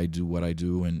 and why I do what I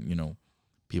do, and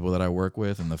people that I work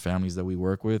with and the families that we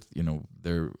work with,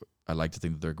 I like to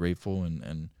think that they're grateful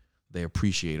and they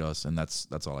appreciate us, and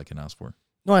that's all I can ask for.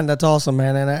 No, and that's awesome,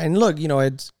 man. And look,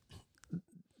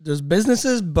 there's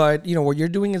businesses, but what you're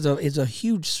doing is a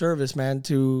huge service, man,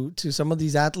 to some of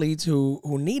these athletes who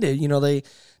need it.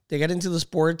 They get into the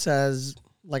sports as,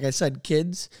 like I said,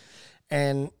 kids.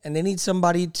 And they need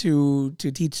somebody to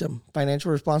teach them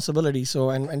financial responsibility.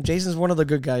 So and Jason's one of the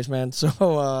good guys, man.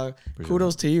 So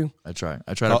kudos to you. I try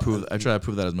to prove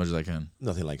that as much as I can.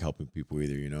 Nothing like helping people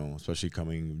either, especially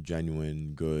coming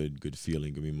genuine, good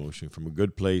feeling, good emotion from a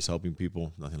good place, helping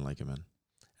people. Nothing like it, man.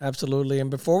 Absolutely. And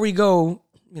before we go,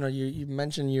 you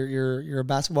mentioned you're a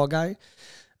basketball guy.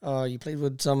 You played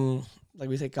with some, like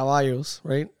we say, caballos,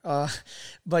 right?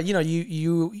 But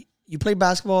you play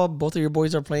basketball. Both of your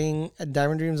boys are playing at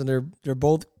Diamond Dreams, and they're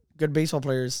both good baseball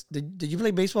players. Did you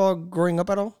play baseball growing up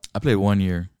at all? I played 1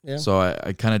 year. Yeah. So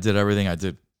I kind of did everything. I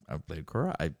played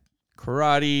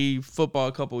karate, football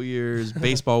a couple years,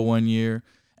 baseball 1 year,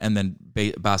 and then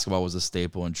basketball was a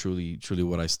staple and truly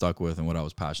what I stuck with and what I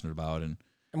was passionate about. And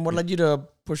what led you to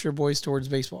push your boys towards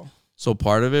baseball? So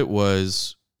part of it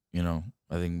was,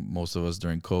 I think most of us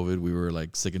during COVID, we were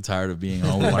like sick and tired of being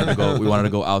home. We wanted to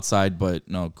go outside, but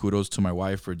no, kudos to my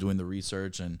wife for doing the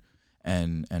research and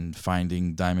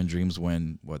finding Diamond Dreams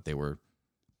when they were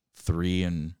 3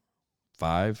 and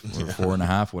 5 or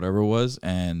 4.5, whatever it was.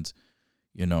 And,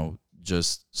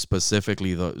 just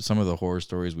specifically some of the horror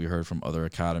stories we heard from other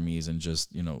academies, and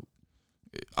just,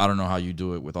 I don't know how you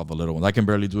do it with all the little ones. I can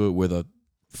barely do it with a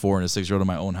 4 and a 6-year-old in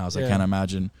my own house. Yeah. I can't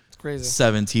imagine crazy.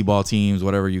 7 T-ball teams,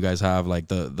 whatever you guys have, like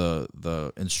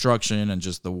the instruction and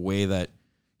just the way that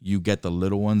you get the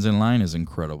little ones in line is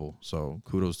incredible. So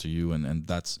kudos to you, and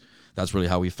that's really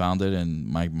how we found it, and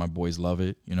my boys love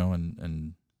it,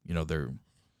 and they're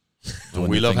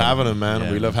we love having them, man.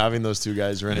 Yeah, we love having those two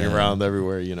guys running around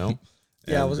everywhere,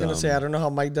 Yeah, I was gonna say I don't know how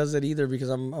Mike does it either, because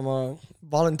I'm a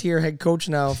volunteer head coach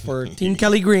now for Team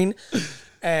Kelly Green.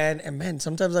 And man,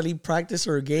 sometimes I leave practice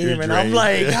or a game, and I'm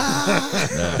like,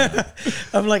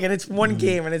 I'm like, and it's one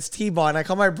game, and it's T-ball, and I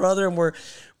call my brother, and we're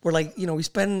like, we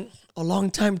spend a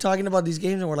long time talking about these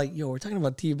games, and we're like, we're talking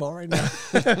about T-ball right now,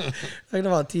 talking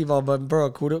about T-ball. But bro,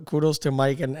 kudos to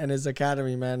Mike and his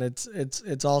academy, man.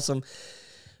 It's awesome.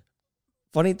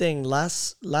 Funny thing,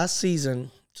 last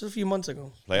season, just a few months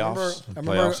ago,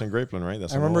 playoffs in Grapeland,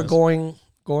 right? I remember going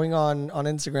on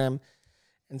Instagram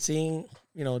and seeing,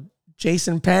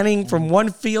 Jason panning from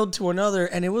one field to another,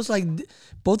 and it was like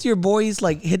both your boys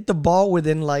like hit the ball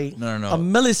within like a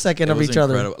millisecond of each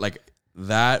other. Like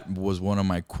that was one of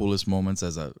my coolest moments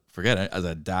as a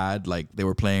dad. Like they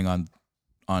were playing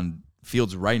on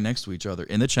fields right next to each other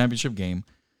in the championship game,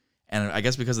 and I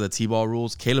guess because of the T-ball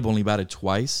rules, Caleb only batted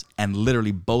twice, and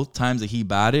literally both times that he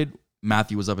batted,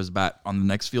 Matthew was up his bat on the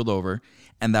next field over.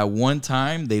 And that one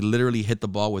time, they literally hit the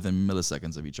ball within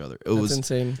milliseconds of each other. It was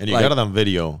insane. And you got it on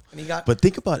video. But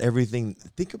think about everything.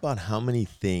 Think about how many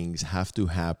things have to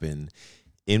happen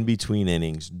in between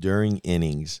innings, during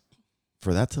innings,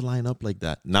 for that to line up like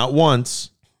that. Not once,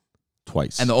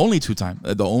 twice. And the only two times.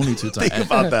 Think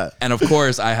about that. And of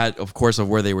course, of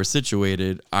where they were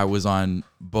situated, I was on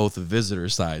both visitor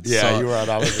sides. Yeah, you were on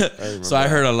opposite. So I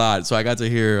heard a lot. So I got to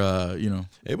hear,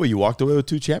 Hey, but you walked away with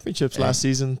 2 championships last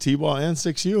season, T-ball and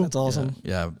 6U. That's awesome.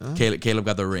 Yeah. Caleb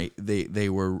got the ring. They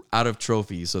were out of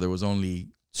trophies, so there was only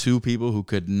 2 people who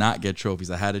could not get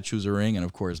trophies. I had to choose a ring, and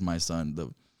of course, my son, the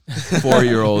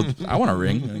 4-year-old, I want a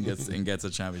ring, and gets a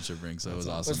championship ring. So it was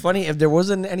awesome. It's funny, if there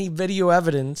wasn't any video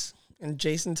evidence and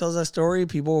Jason tells that story,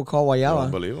 people will call Guayaba. I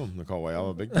don't believe him. They call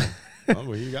Guayaba big time. Oh,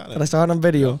 well, you got it. But I saw it on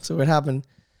video, so it happened.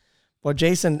 Well,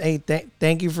 Jason, hey,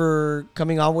 thank you for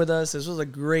coming on with us. This was a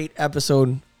great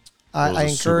episode. I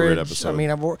was a super great encourage. episode. I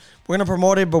mean, we're gonna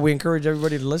promote it, but we encourage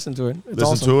everybody to listen to it. It's Listen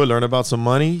awesome. to it, learn about some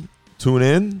money, tune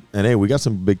in, and hey, we got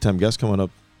some big time guests coming up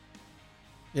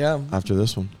Yeah, after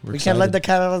this one. We're we can't let the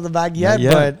excited. cat out of the bag Not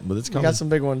yet, but it's we coming. got some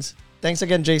big ones. Thanks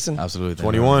again, Jason. Absolutely.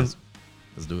 21.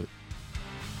 Let's do it.